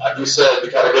of, like you said,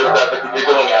 the kind of demographic that you're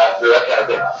going after, that kind of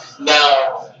thing.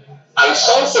 Now, I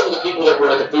saw some of the people that were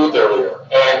at the booth earlier,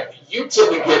 and you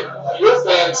tend to get, your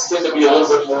fans tend to be a little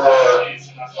bit more, I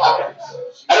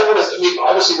don't want to, I mean,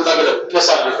 obviously we're not going to piss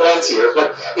off your fans here,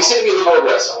 but they seem to be a little more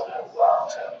aggressive.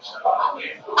 I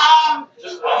think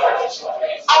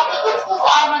it's because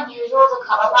I'm unusual to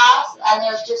come across, and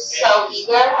they're just so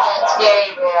eager, and it's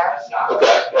very rare.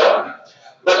 Okay,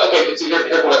 but okay, so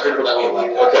here's what I mean.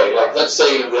 Like, okay, like let's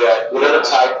say that whatever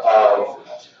type of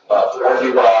porn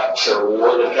you watch or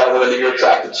what kind of women that you're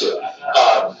attracted to,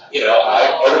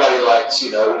 everybody likes,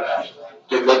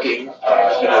 good-looking,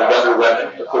 younger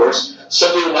women, of course.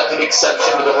 Some people might take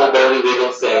exception to the whole barely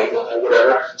legal thing or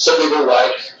whatever. Some people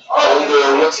like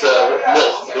older, what's the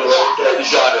MILF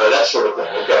genre, that sort of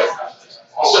thing, okay?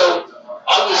 So,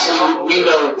 obviously, we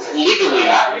know legally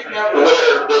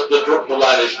where the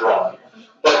line is drawn.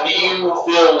 But do you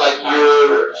feel like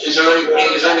is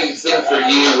there anything for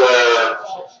you where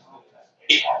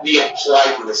the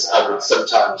impliedness of it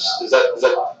sometimes, is that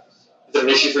an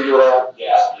issue for you at all?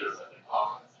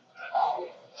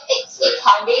 It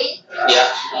can be. Yeah.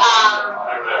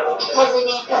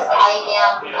 Because I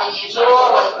am unusual,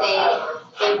 like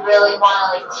they really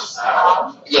want to teach me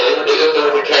home. Yeah, they don't know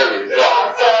what to carry.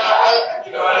 Yeah. So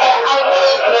I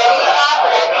really enjoy that,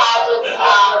 but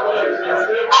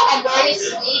I'm very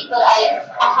sweet, but I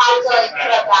have to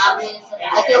put up boundaries, and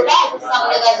I feel bad because some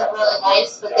of the guys are really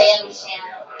nice, but they understand.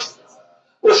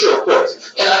 Well, sure, of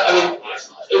course. And I mean,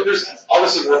 there's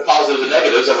obviously more positives and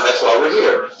negatives. I mean, that's why we're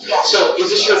here. Yeah. So,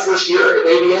 is this your first year at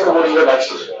AVN, or what are your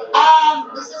next year?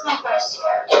 This is my first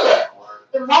year. Okay.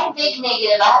 The one big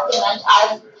negative I have to mention,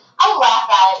 I laugh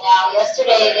at it now.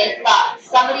 Yesterday, they thought I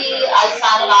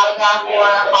signed an autograph for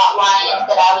a hotline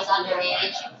that I was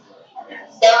underage.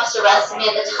 They must have arrested me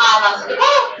at the time. I was like,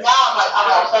 oh, now I'm like, oh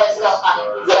my gosh, that is so funny.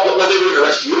 What, they would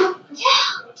arrest you?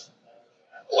 Yeah.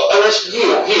 Well, arrest you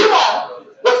here? Yeah.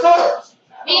 What for?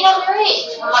 Being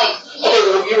underage. I'm like, okay,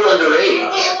 well, if you were underage.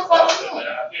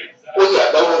 Well, yeah,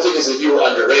 the whole thing is if you were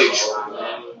underage,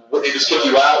 would they just kick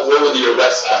you out? Where would the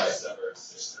arrest come in?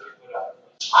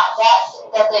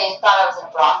 That they thought I was in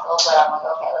a brothel, but I'm like,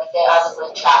 okay, I was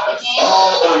trafficking.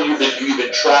 Oh, you've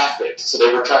been trafficked, so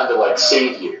they were trying to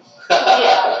save you.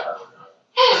 Yeah.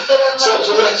 So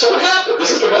what happened?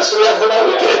 This is the best way I've heard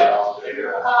all weekend.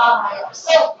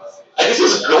 So this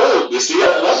is gold, Misty. I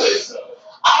love it.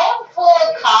 I am full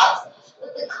of cops,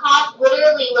 but the cop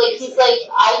literally, he's like,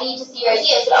 I need to see your ID.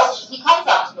 I said, oh, he comes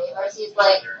up to me, versus he's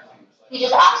like, he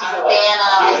just asks me for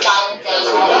Vanna, I sign and things.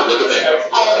 I don't think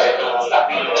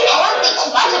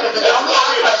too much of it, but the only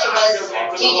other question was,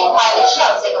 do you do private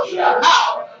shows? I go,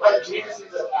 no. We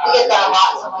get that a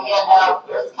lot, so I'm like, yeah, no,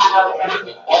 it's kind of...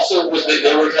 Also,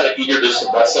 they were kind of eager just to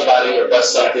bust somebody or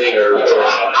bust something, or... I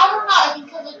don't know, I think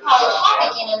because it's probably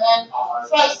trafficking, and then,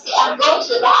 so I'm going to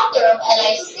the bathroom, and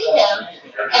I see him,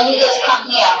 and he goes, come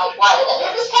here. I'm like, what? And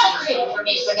it's kind of creepy for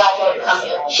me, so the guy goes, come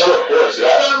here. Sure, of course,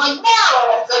 yeah. And I'm like, no!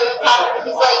 So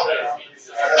he's like,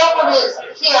 someone is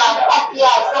here, I'm FBI,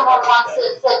 someone wants to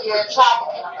say you're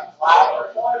trafficking. I'm like,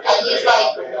 what? And he's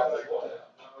like...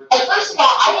 And first of all,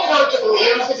 I didn't know what to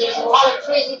believe because there's a lot of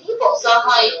crazy people. So I'm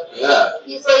like, yeah.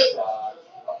 He's like,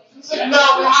 no,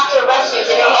 we have to arrest you. I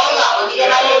said, hold on, let me get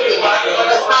my ID.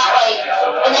 It's not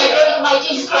and then I go to my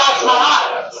ID and grabs my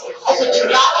arm. I said, do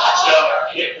not touch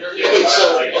me. Okay,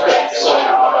 so let me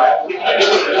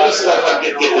see if I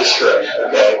can get this straight,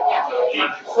 okay?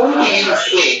 Who do you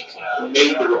think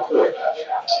made the report?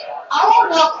 I have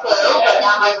no clue, but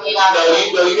that might be not.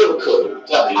 No, you have a clue.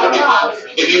 Tell me.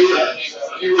 If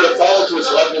you were to fall into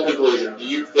its logical conclusion, do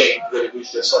you think that it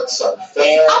was just some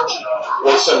fan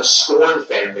or some scorn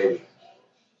fan, maybe?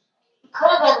 It could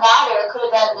have been that, or it could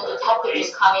have been the detective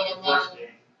just coming in there.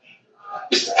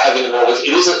 Just having an election.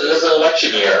 It is an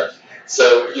election year,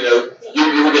 so you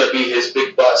were going to be his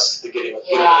big bust to get him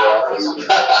into office.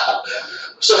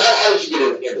 So how did you get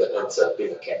into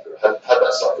being a camper? How did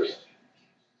that start for you?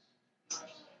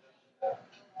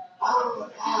 Oh,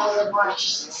 God, I have a more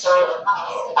interesting story than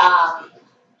mine.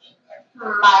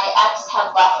 my ex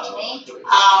had left me,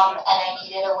 and I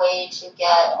needed a way to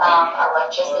get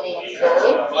electricity and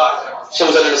food. So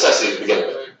was that a necessity to begin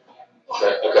with?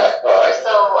 Okay, all right.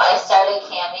 So I started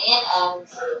Cammy, and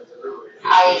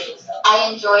I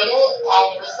enjoyed it, and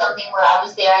it was something where I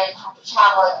was there, I didn't have to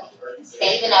travel, I could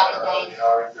save and everything.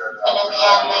 And in the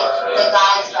end, the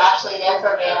guys were actually there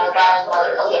for me, and I learned,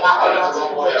 like, okay, not everyone's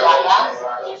going to be a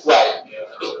jackass. Right.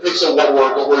 So what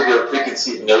were your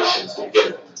preconceived notions to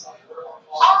begin with?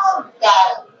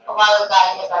 That a lot of the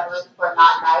guys I've ever with were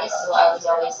not nice, so I was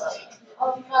always like,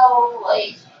 oh no,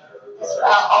 like,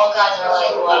 all guys are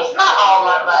like, well, not all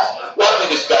are, but... Well, I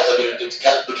think it's guys, I mean, it's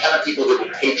the kind of people that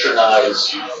would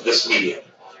patronize this medium.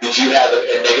 Did you have a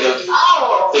negative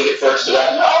thing at first to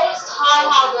that? You always talk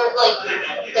how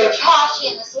they're trashy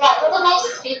and this and that. They're the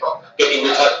nicest people. And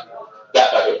you're talking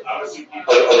that by who?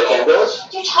 Other cameras?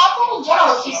 You're talking in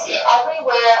general. You see it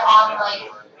everywhere on, like,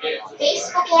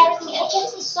 Facebook and everything. It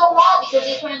gets me so mad because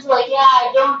these friends are like, yeah, I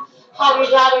don't have your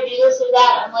daughter do this or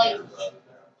that. I'm like...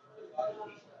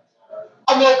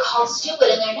 And they're called stupid,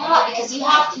 and they're not, because you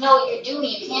have to know what you're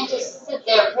doing. You can't just sit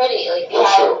there pretty. Like,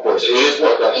 sure, of course. It is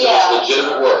work. It's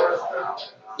legitimate work.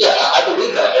 Yeah, I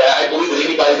believe that. I believe that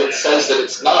anybody that says that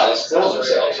it's not is fooling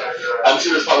themselves. I'm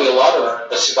sure there's probably a lot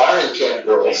of aspiring cam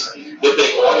girls that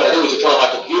think, well, all I gotta do is turn on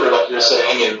my computer, like you're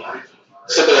saying, and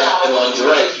sit there in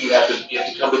lingerie. You have to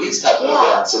come to these type of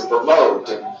events and promote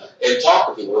and talk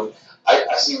to people. And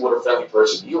I see what a friendly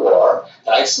person you are,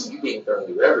 and I see you being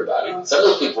friendly to everybody. Some of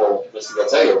those people, Misty, I'll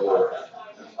tell you, will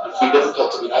be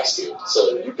difficult to be nice to.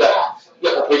 So you've got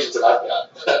more patience than I've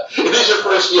got. It is your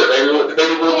first year. Maybe we'll do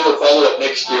a follow-up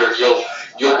next year.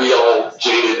 You'll be all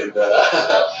jaded and.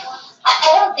 I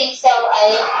don't think so.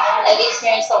 I've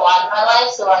experienced a lot in my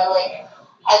life, so I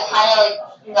kind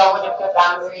of know when to put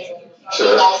boundaries and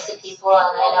be nice to people,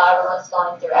 and I know everyone's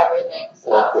going through everything. So.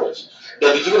 Well, of course.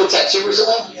 Now, did you get a tattoo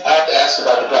recently? I have to ask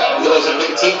about that. Was it a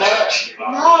nicotine match?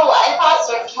 No, I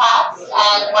fostered cats,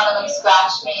 and one of them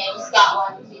scratched me. I just got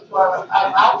one before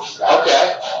I left. So.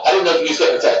 Okay. I didn't know if you just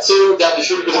got a tattoo down the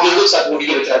street, because it looks like when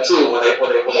you get a tattoo, when they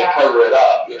cover it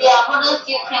up. You know? Yeah, I'm one of the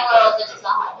few king girls that does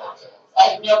not have tattoos.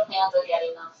 I have no plans of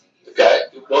getting them. Okay.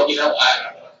 Well,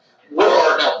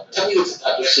 now, tell me the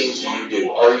type of scenes that you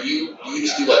do. Do you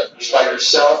just do just by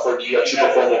yourself, or do you actually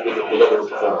perform with other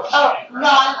performers? Oh, no,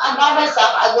 I'm by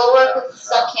myself. I will work with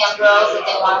some cam girls if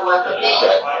they want to work with me.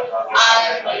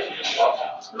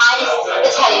 Mine is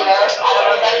the teddy bear. I don't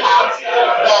know if that counts.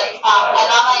 But I'm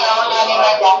on my own. I'm in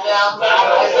my bedroom.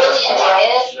 I really enjoy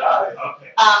it.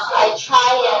 I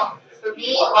try and... For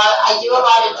me, I do a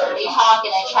lot of dirty talk,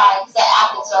 and I try, because I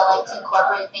act it, so I like to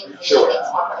incorporate things and make things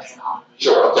more personal.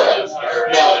 Sure, okay.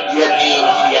 Now, do you have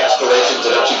any aspirations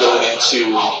of actually going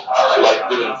into,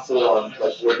 doing full-on,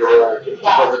 girl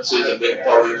performances and being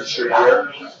part of the industry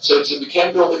here? So the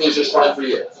cam girl thing is just fine for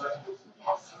you? Yes.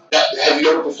 Now, have you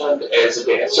ever performed as a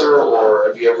dancer, or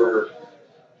have you ever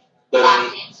done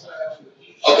any...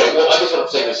 Okay, well, I guess what I'm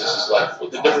saying is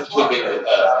the difference between being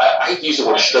I hate to use the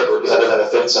word stripper because I know that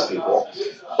offends some people,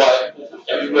 but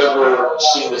have you ever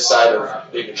seen the side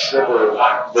of being a stripper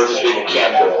versus being a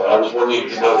cam girl? And I was wondering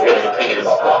if you know if you had an opinion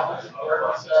about that.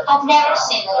 I've never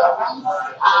seen the difference.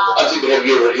 I think, have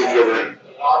you ever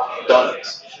done it?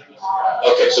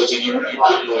 Okay, so you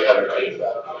couldn't really have an opinion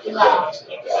about it. No.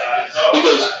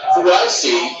 Because what I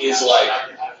see is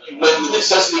when the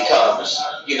necessity comes,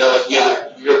 you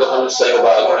hear the whole thing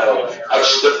about, I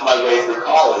stripped my way through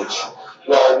college.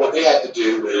 Well, what they have to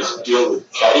do is deal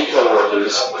with catty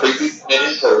coworkers, creepy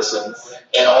men in person,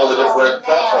 and all the different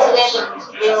platforms. So they have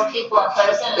real people in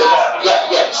person?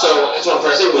 Yeah. So that's what I'm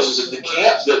trying to say was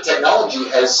that the technology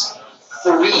has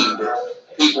freed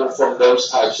people from those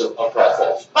types of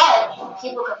platforms. But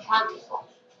people can find people.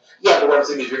 Yeah, but what I'm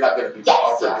saying is you're not going to be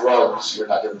offered drugs. You're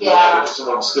not going to be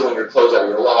someone stealing your clothes out of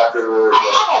your locker. I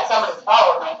have had somebody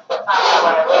follow me, but not know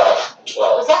what it was. It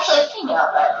was actually a female,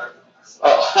 but...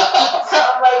 Oh. So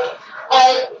I'm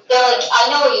they're like, I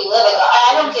know where you live. I go,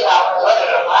 I don't get out where I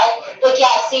live. Why? Yeah,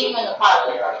 I seen you in the park.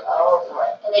 And they're like, oh, boy.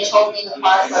 And they told me the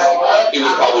park where I live. It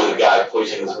was probably the guy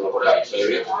poisoning his little cups,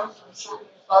 maybe.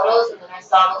 Photos, and then I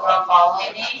saw the girl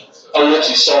following me. Oh, you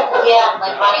actually saw her? Yeah,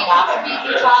 running after me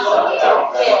 3 times. I'm like,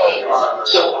 okay.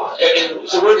 So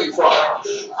where are you from?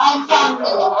 I'm from the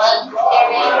England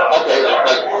area. Okay,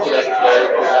 Connecticut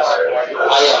area.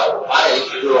 I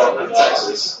grew up in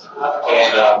Texas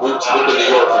and moved to New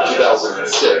York in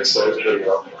 2006, so it was a bit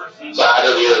ago. So I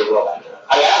know the area well.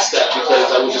 I asked that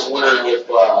because I was just wondering if,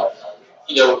 to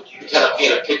kind of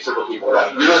paint a picture for people.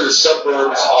 Right? You're in the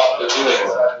suburbs off of New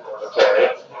England. Okay,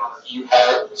 you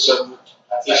had some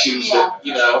issues that,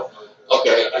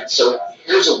 okay, and so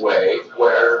here's a way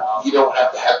where you don't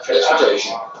have to have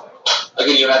transportation.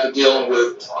 Again, you don't have to deal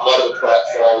with a lot of the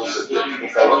platforms that people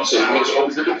fall into. You just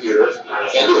open your computer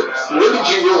and do it. When did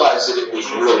you realize that it was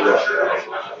really right?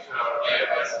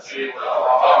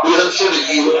 Because I'm sure that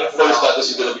you at first thought this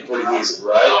was going to be pretty easy,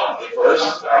 right? At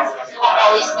first? I'm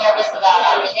always nervous about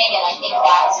everything, and I think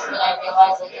that's when I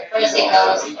realized, like, at first it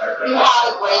goes, you have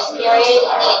a grace period,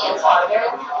 and then it gets harder.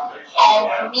 And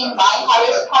for me, my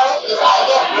hardest part is I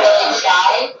get really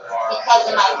shy because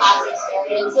of my past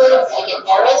experiences. I get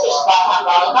nervous, which is why I have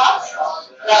lollipops.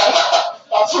 But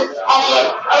that's just, I mean,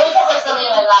 I always have like something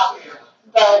in my mouth.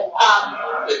 But,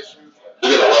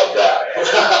 you're going to love that.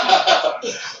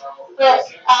 But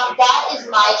that is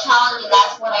my challenge, and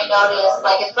that's when I noticed,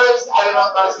 like, at first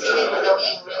everyone goes to it, but then when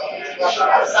you really need to get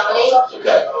to somebody,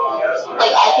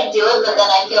 like, I can do it, but then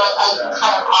I feel like I'm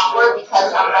kind of awkward because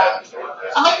I'm like,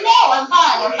 no, I'm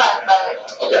fine, but...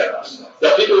 Okay.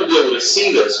 Now, people will be able to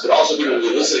see this, but also people will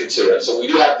be listening to it, so we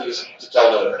do have to tell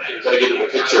them, kind of get them a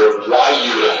picture of why you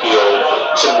would appeal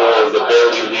to more of the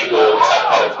barely legal type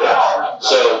kind of thing.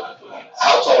 So,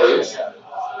 how tall are you?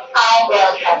 I'm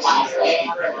barely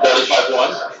 5'1", barely 5'1",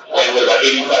 and what about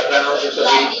 85 pounds or so?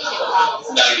 92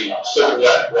 pounds. 90, so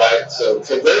that, right? So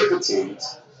very petite.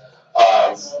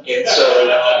 And so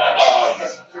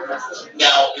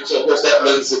now, and so of course that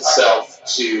lends itself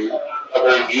to a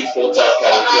very youthful type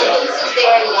kind of thing.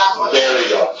 Very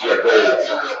young, yeah, very young.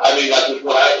 I mean, like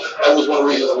when that was one of the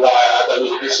reasons why I thought it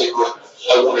was interesting that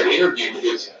I wanted to interview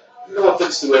because no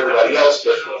offense to everybody else,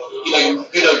 but you know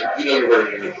you're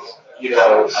very unique.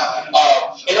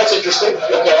 And that's interesting.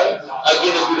 Okay.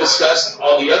 Again, as we discussed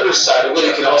on the other side of it,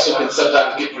 it can also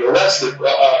sometimes get you arrested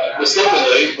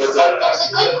mistakenly. But the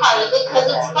good part of it, because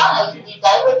it's fun. I can do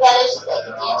diaper fetish, I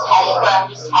can do teddy, where I'm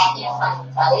just talking in front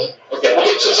of teddy. Okay.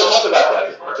 So talk about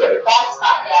that. Okay. That's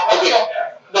fun. Yeah. Okay.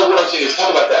 No, what I'm saying is talk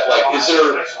about that. Like, is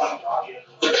there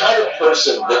the kind of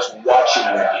person that's watching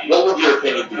that? What would your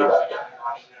opinion be about that?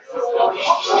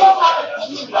 Actually, I have an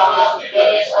opinion about it, but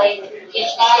like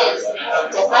each guy is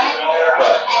different,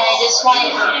 and I just want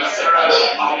to,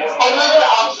 like, I know they're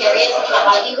all curious, and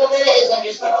how I think of it is I'm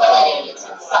just fulfilling it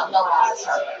to something no one else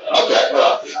has heard. Okay,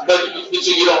 well, but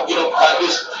so you don't, I'm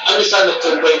just trying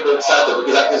to weigh both sides of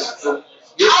it, because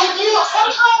I do,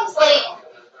 sometimes, like,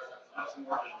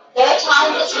 there are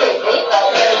times it's great, but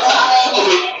there are times...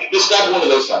 Okay, describe one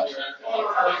of those times. There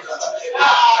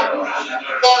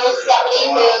was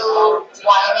somebody who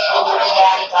wanted me to do the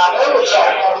daddy-daughter, which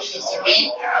everybody used to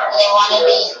me, and they wanted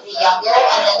me to be younger,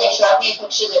 and then they showed me a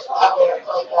picture of their,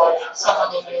 like,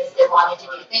 someone they knew they wanted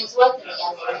to do things with, and in the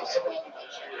end they used a random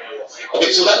picture.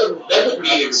 Okay, so that would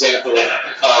be an example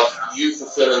of you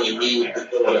fulfilling a need that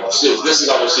no one else is. This is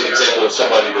obviously an example of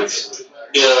somebody that's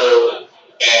ill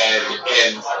and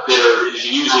they're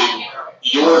using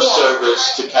your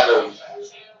service to kind of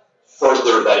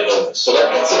further that illness. So that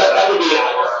would be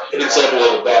an example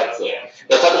of a bad thing.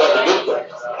 Now talk about the good thing.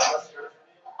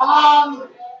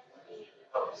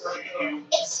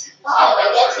 It's fun. I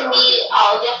get to meet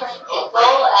all different people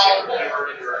and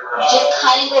just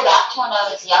kind of go back to when I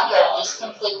was younger and just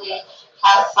completely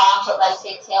have fun, put my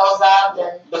pigtails up.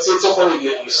 But see, it's so funny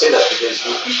you say that because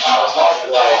you talk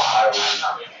like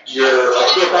you're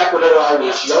like, yeah, back whenever I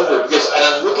was younger, and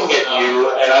I'm looking at you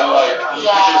and I'm like,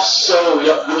 you're so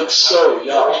young, you look so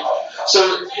young.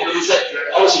 So is that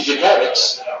obviously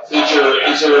genetics? Is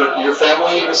your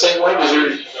family the same way? Does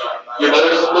your mother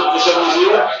doesn't look the same as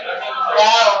you?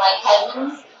 No,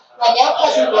 my male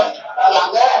cousins look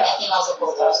younger and my females look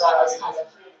older, so I was kind of...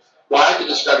 Well, I have to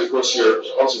describe you, of course, you're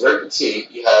also very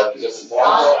petite. You have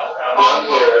long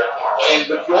hair,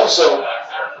 but you also...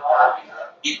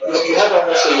 You have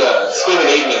almost a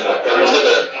Scandinavian look, there's like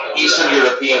an Eastern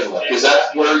European look. Is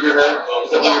that where your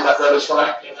background is from?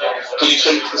 Can you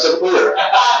say specifically, or?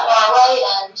 Norway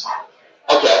and Czech.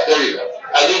 Okay, there you go.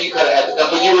 I knew you kind of had to,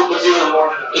 but you were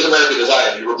as American as I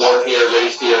am. You were born here,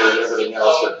 raised here, and everything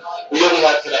else. But we only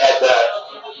had that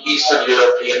Eastern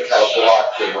European kind of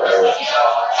block thing, whatever.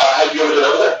 Have you ever been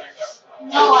over there?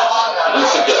 No, I haven't. You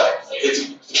should go. It's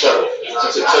incredible.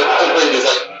 It's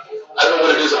like, I don't know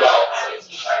what it is about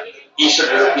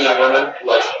Eastern European women,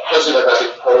 like especially like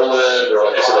Poland or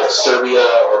like Serbia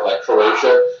or like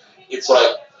Croatia. It's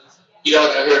like, like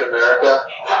out here in America,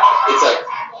 it's like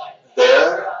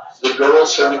the girl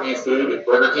serving you food at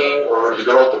Burger King or the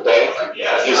girl at the bank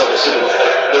is like a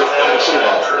supermodel. They're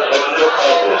supermodel. Like they're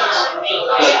all gorgeous.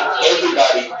 Like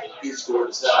everybody is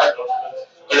gorgeous. Now,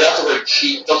 and it's also very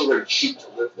cheap. It's also very cheap to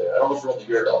live there. I don't know if you're on the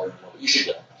Euro dollar anymore, but you should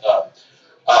go.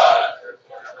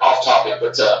 Off topic,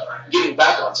 but getting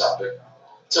back on topic,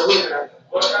 tell me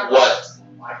what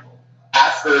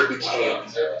after it became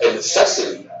a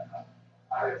necessity,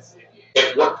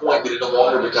 at what point did it no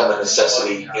longer become a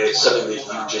necessity and it's something that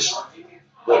you just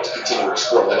want to continue to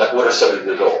explore? Like what are some of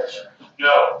your goals?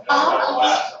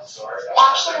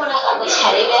 Actually, when I got the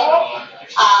teddy bear,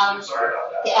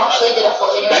 they actually did a full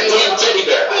interview. That damn teddy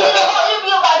bear. They did a full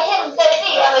interview about him instead of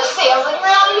me. I was like,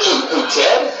 really? Who,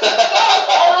 Ted? Yes,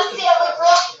 I was like,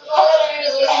 really? The whole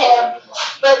interview with him.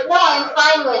 But no, I'm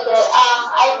fine with it.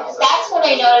 That's when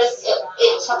I noticed it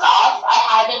took off. I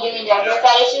had been doing gender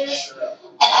fetishes,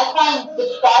 and I find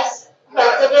the best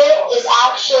part of it is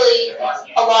actually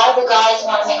a lot of the guys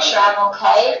want to make sure I'm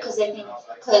okay because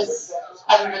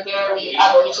I'm the very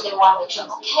ugly, so they want to make sure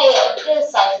I'm okay, I have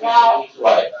this, I have that.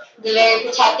 Right. The very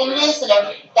protectiveness, and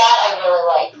that I really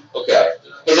like. Okay.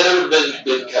 Has it ever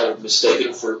been kind of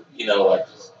mistaken for, like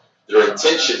their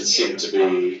intentions seem to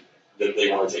be that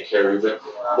they want to take care of you, but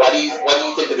why do you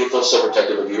think that they feel so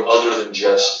protective of you other than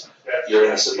just your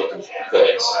innocent looking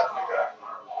face?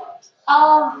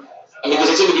 I mean, because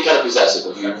they seem to be kind of possessive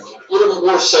of you, a little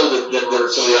more so than some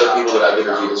of the other people that I've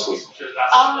interviewed this week.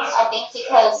 I think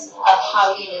because of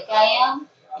how unique I am.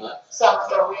 So I'm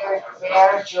like a weird,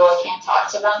 rare jewel. I can't talk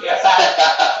to them.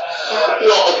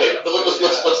 Well, okay, but let's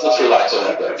relax on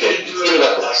that then. Okay, think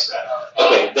about this.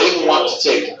 Okay, they want to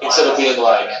take, instead of being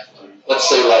like, let's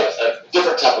say like a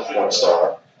different type of porn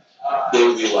star, they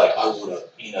would be like, I want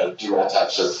to, do all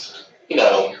types of,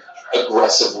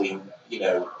 aggressively,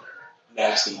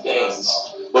 nasty things.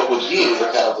 But with you,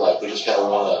 they're kind of like, they just kind of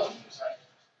want to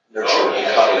nurture and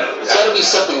cuddle. It's got to be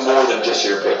something more than just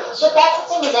your appearance. But that's the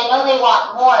thing is, I know they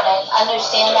want more, and I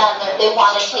understand that, and they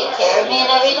want to take care of me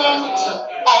and everything.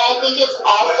 And I think it's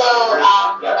also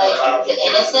like the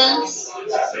innocence. And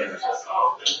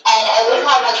I always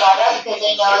have my guard up because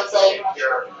I know it's like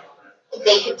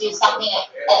they could do something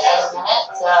at any minute.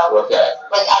 So,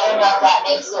 like, I don't know if that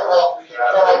makes it like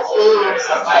they're like, ooh,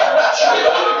 something.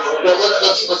 Well, let's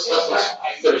finish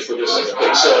with this.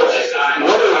 Okay, so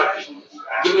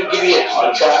give me a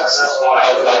contrast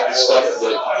of like the stuff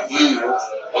that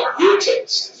like your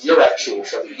taste, your actual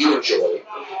show that you enjoy,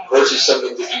 versus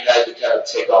something that you had to kind of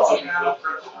take on.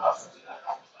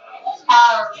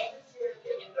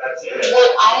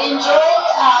 What I enjoy,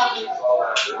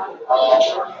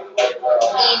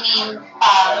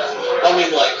 I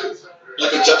mean,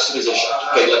 like a juxtaposition.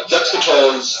 Okay, like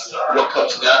juxtapose what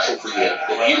comes natural for you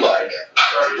that you like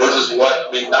versus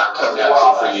what may not come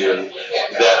natural for you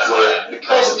that where it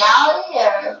becomes personality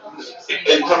or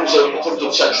in terms of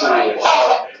sexual things.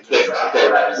 Okay,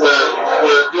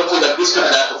 where like this comes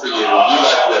natural for you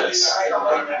like this.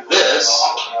 This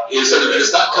is something that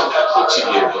does not come natural to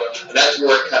you, and that's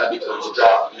where it kind of becomes a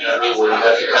draw. You know what I mean? Where you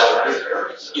have to kind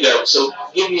of, so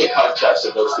give me a contrast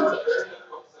of those two things.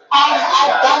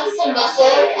 I've done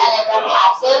submissive and I've done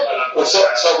passive. Well,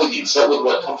 start with you. Start with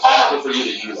what comes natural for you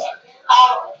that you like.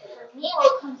 For me,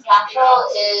 what comes natural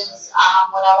is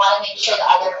when I want to make sure the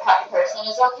other person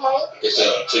is okay. Okay,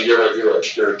 so you're a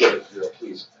giver. You're a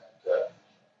pleaser.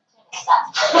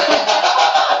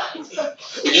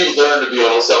 You've learned to be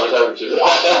able to sell it, haven't you?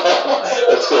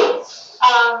 That's cool.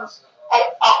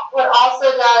 What also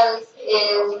does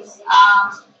is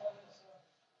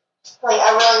like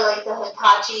I really like the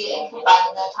Hitachi and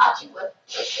combining the Hitachi with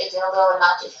a dildo and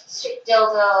not just straight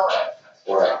dildo.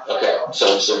 Right. Okay.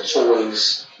 So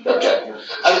toys. Okay.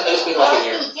 I just mean like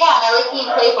and I like being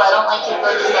playful. I don't like to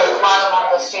go just like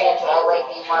go straight into it. I like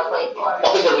being more playful. I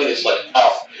think I mean it's like I'm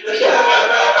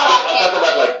talking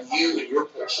about like you and your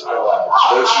personal life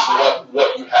versus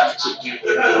what you have to do in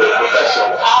your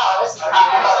professional life. Oh, this is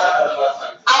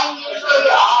fun. I'm usually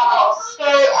all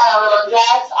skirt and a little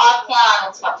dress, off cam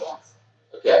and sweatpants.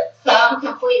 Okay. So I'm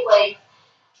completely.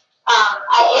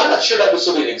 I'm not sure that would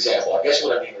still be an example. I guess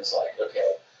what I mean is like,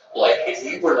 okay, like if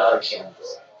you were not a cam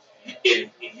girl, and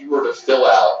you were to fill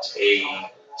out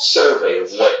a survey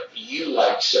of what you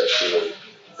like sexually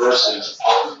versus,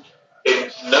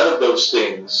 and none of those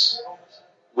things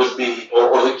would be, or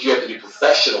that you have to do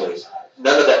professionally,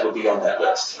 none of that would be on that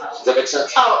list. Does that make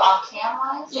sense? Oh, on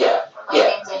cam-wise? Yeah.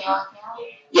 Like things I do on cam?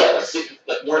 Yeah,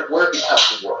 like where it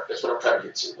becomes work. That's what I'm trying to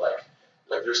get to. Like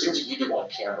there's things that you do on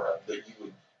camera that you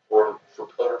would, or for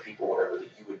other people, whatever, that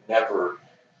you would never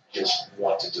just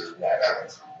want to do naturally.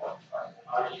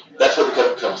 That's what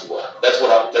becomes work. That's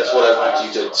what I want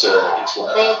you to explain.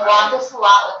 They want this a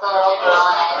lot with the little girl,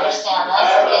 and I understand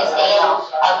this. Is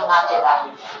anal. I would not do that.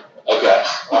 Okay,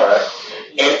 all right.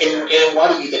 And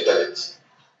why do you think that is?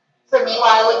 For me,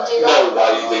 why I wouldn't do that? No,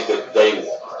 why do you think that they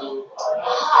want?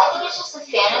 I think it's just a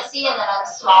fantasy, and then I'm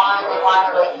smaller, and they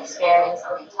want to like experience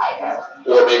something tighter.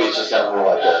 Or maybe it's just kind of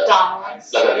more like a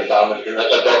dominance. Like a dominant.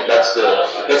 That's the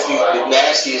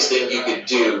nastiest thing you could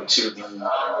do to the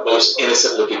most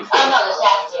innocent looking thing. Oh no, there's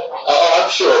nastier things. Oh, I'm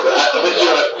sure, but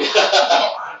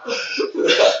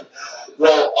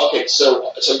well, okay,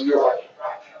 so you're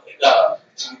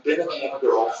so you've been a cam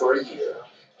girl for a year.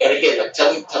 And again, like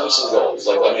tell me some goals.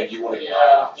 Like, I mean, do you want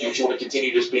to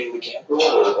continue just being the cam girl,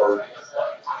 or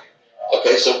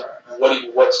okay? So,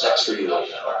 what's next for you?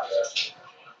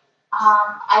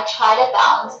 I try to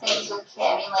balance things with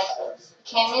Cammy. Like,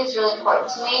 Cammy is really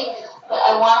important to me, but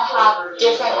I want to have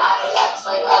different aspects.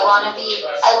 Like, I love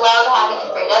having a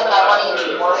freedom, but I want to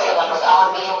use more freedom. Like, I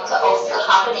want to be able to open a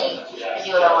company and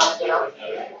do what I want to do.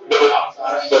 But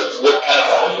what kind of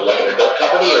company? Like an adult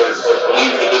company, or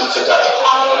leave the business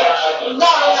entirely? No.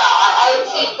 I would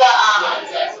keep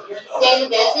stay in the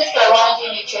business, but I want to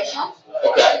do nutrition.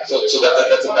 Okay, so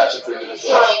that's a passion for you as well.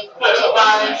 So like protein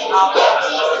bars and all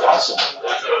that. Awesome.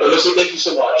 Well, Misty, thank you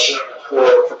so much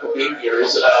for being here.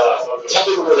 Tell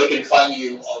people where they can find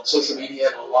you on social media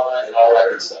and online and all that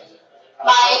good stuff.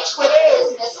 My Twitter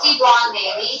is Misty Blonde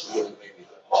Baby, and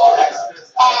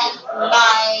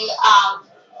my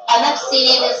MFC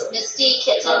name is Misty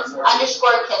Kitten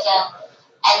 _Kitten,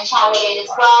 and channel date as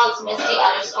well is Misty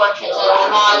 _Kitten.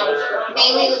 I'm on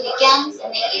mainly the weekends in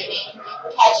the evening. You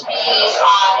can catch me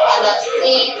on MFC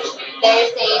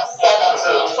Thursdays 7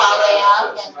 to 12 a.m.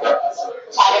 and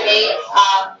Saturday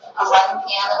 11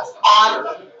 p.m. It's on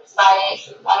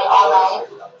Friday all night.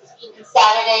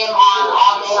 Saturday I'm on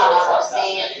all day on MFC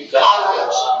and all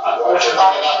lunch.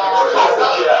 Saturday night on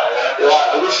Cosplayer. Well,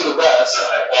 I wish you the best,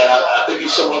 and I thank you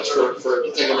so much for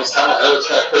taking this time. I know it's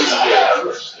kind of crazy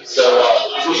here, so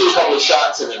we do a couple of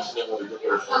shots and then we'll be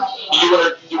prepared. Do you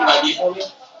want to do an ID for me?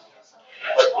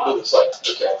 We'll do this like,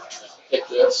 okay, take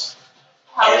this.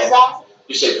 How is that?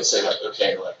 You say like,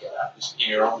 okay, like just in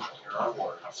your own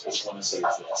words. Just want to say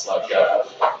this, like,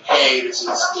 hey, this is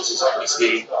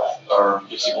Misty or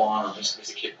Misty Blonde or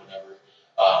Misty Kitten, whatever.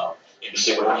 And just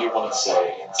say whatever you want to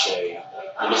say, and say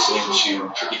you're listening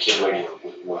to Tricky Kid Radio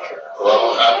with Warfare.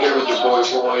 Well, I'm here with your boy,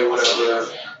 whatever.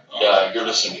 Yeah, you're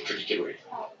listening to Tricky Kid Radio.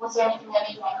 Was there anything that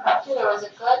made me corrected, or was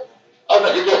it good? Oh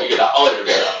no, you're good. I'll let it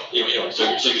go. Anyway, so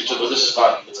this is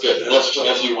fine. It's good. Unless there's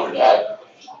something else you wanted to add.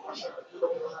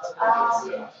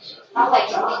 Not like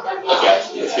anything. Okay,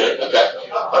 it's good. Okay.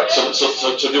 All right. So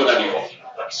do an idea.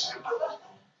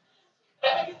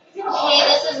 Hey,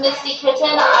 this is Misty Kitten.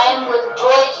 I'm with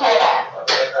Roy Turner.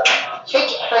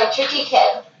 For Tricky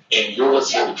Kid. And you're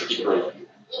listening to Tricky Kid Radio.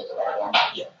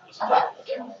 Yeah.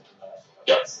 Okay.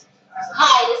 Yep.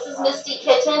 Hi, this is Misty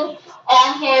Kitten, and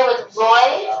I'm here with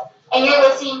Roy, and you're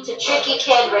listening to Tricky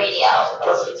Kid Radio.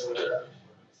 Perfect.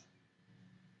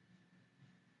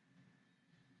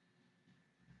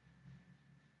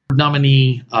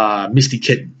 Nominee Misty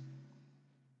Kitten.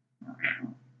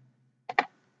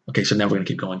 Okay, so now we're going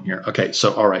to keep going here. Okay,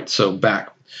 so all right, so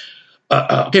back.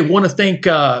 Okay, want to thank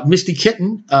Misty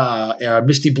Kitten,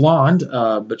 Misty Blonde,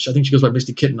 but I think she goes by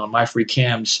Misty Kitten on My Free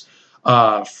Cams,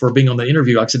 for being on the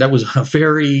interview. Like I said, that was a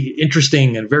very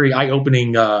interesting and very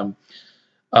eye-opening,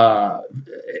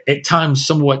 at times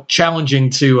somewhat challenging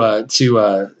to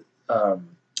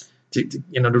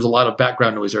there's a lot of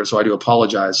background noise there, so I do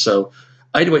apologize. So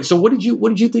anyway, so what did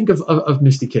you think of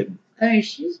Misty Kitten? I mean,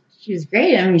 she's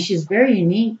great. I mean, she's very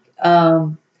unique.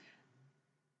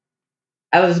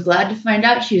 I was glad to find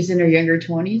out she was in her younger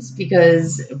 20s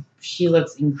because she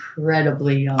looks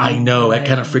incredibly young. I know, that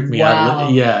kind of freaked me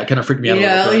out. Yeah, it kind of freaked me out.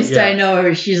 At least I know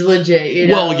her. She's legit.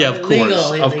 Well, yeah, of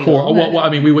course, of course. Well, I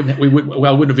mean, I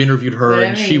wouldn't have interviewed her,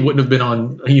 and she wouldn't have been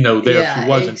on, there if she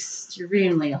wasn't.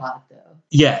 Extremely hot, though.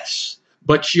 Yes,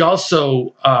 but she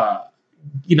also,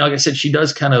 like I said, she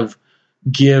does kind of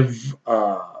give,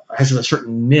 has a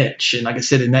certain niche, and like I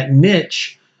said, in that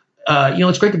niche,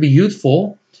 it's great to be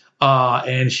youthful.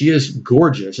 And she is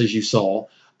gorgeous, as you saw.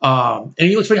 And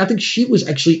it's funny, I think she was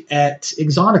actually at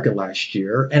Exotica last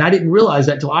year, and I didn't realize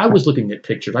that until I was looking at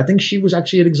pictures. I think she was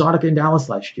actually at Exotica in Dallas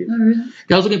last year. Oh, really?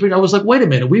 I was looking at pictures, I was like, wait a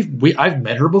minute, I've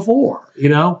met her before,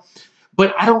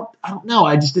 But I don't know.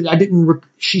 I don't know.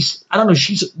 She's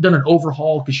done an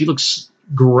overhaul because she looks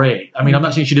great. I mean, I'm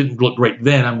not saying she didn't look great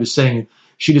then. I'm just saying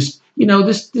she just,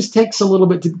 this takes a little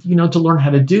bit to, to learn how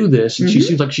to do this. And she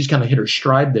seems like she's kind of hit her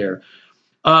stride there.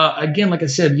 Again, like I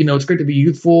said, it's great to be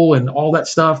youthful and all that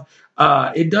stuff.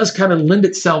 It does kind of lend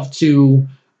itself to,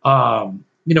 a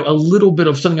little bit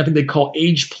of something I think they call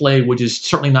age play, which is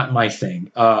certainly not my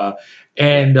thing.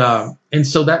 And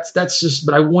so that's just,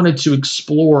 but I wanted to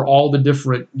explore all the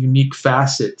different unique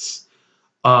facets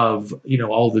of,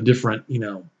 all the different,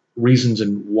 reasons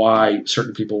and why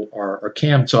certain people are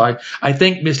cammed. So I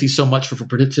thank Misty so much for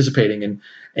participating,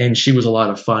 and she was a lot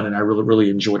of fun, and I really, really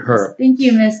enjoyed her. Thank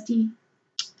you, Misty.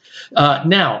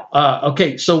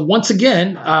 Okay, so once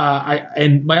again,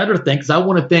 and my other thing is I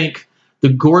want to thank the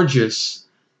gorgeous,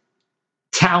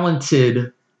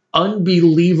 talented,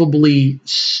 unbelievably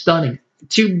stunning.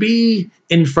 To be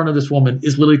in front of this woman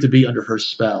is literally to be under her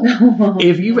spell.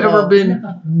 If you've ever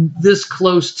been this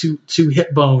close to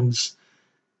hip bones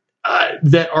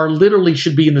that are literally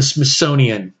should be in the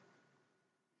Smithsonian,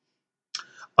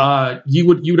 you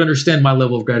would understand my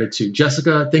level of gratitude.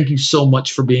 Jessica, thank you so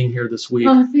much for being here this week.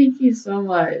 Oh, thank you so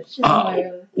much.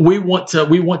 We want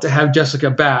to have Jessica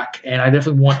back, and I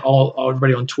definitely want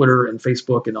everybody on Twitter and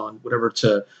Facebook and on whatever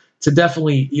to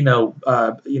definitely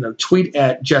tweet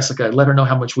at Jessica and let her know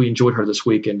how much we enjoyed her this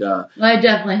week. And I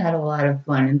definitely had a lot of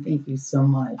fun, and thank you so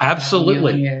much.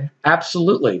 Absolutely.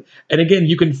 And again,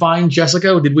 you can find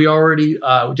Jessica. Did we already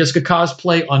Jessica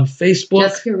Cosplay on Facebook?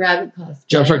 Jessica Rabbit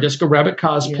Cosplay. Jessica Rabbit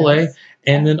Cosplay. Yes.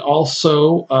 And then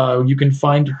also you can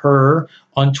find her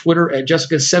on Twitter at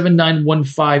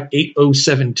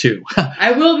Jessica79158072.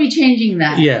 I will be changing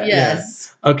that. Yeah. Yes.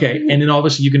 Okay, and then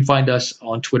obviously you can find us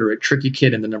on Twitter at Tricky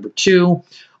Kid and the number 2,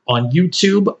 on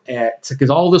YouTube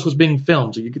because all this was being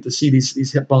filmed, so you get to see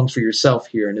these hip bones for yourself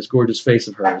here in this gorgeous face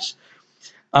of hers.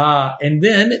 And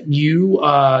then you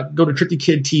go to Tricky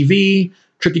Kid TV,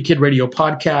 Tricky Kid Radio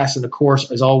Podcast, and of course,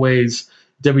 as always,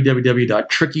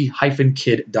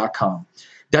 www.tricky-kid.com.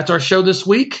 That's our show this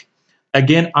week.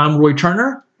 Again, I'm Roy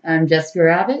Turner. I'm Jessica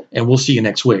Rabbit. And we'll see you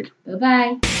next week.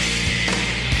 Bye-bye.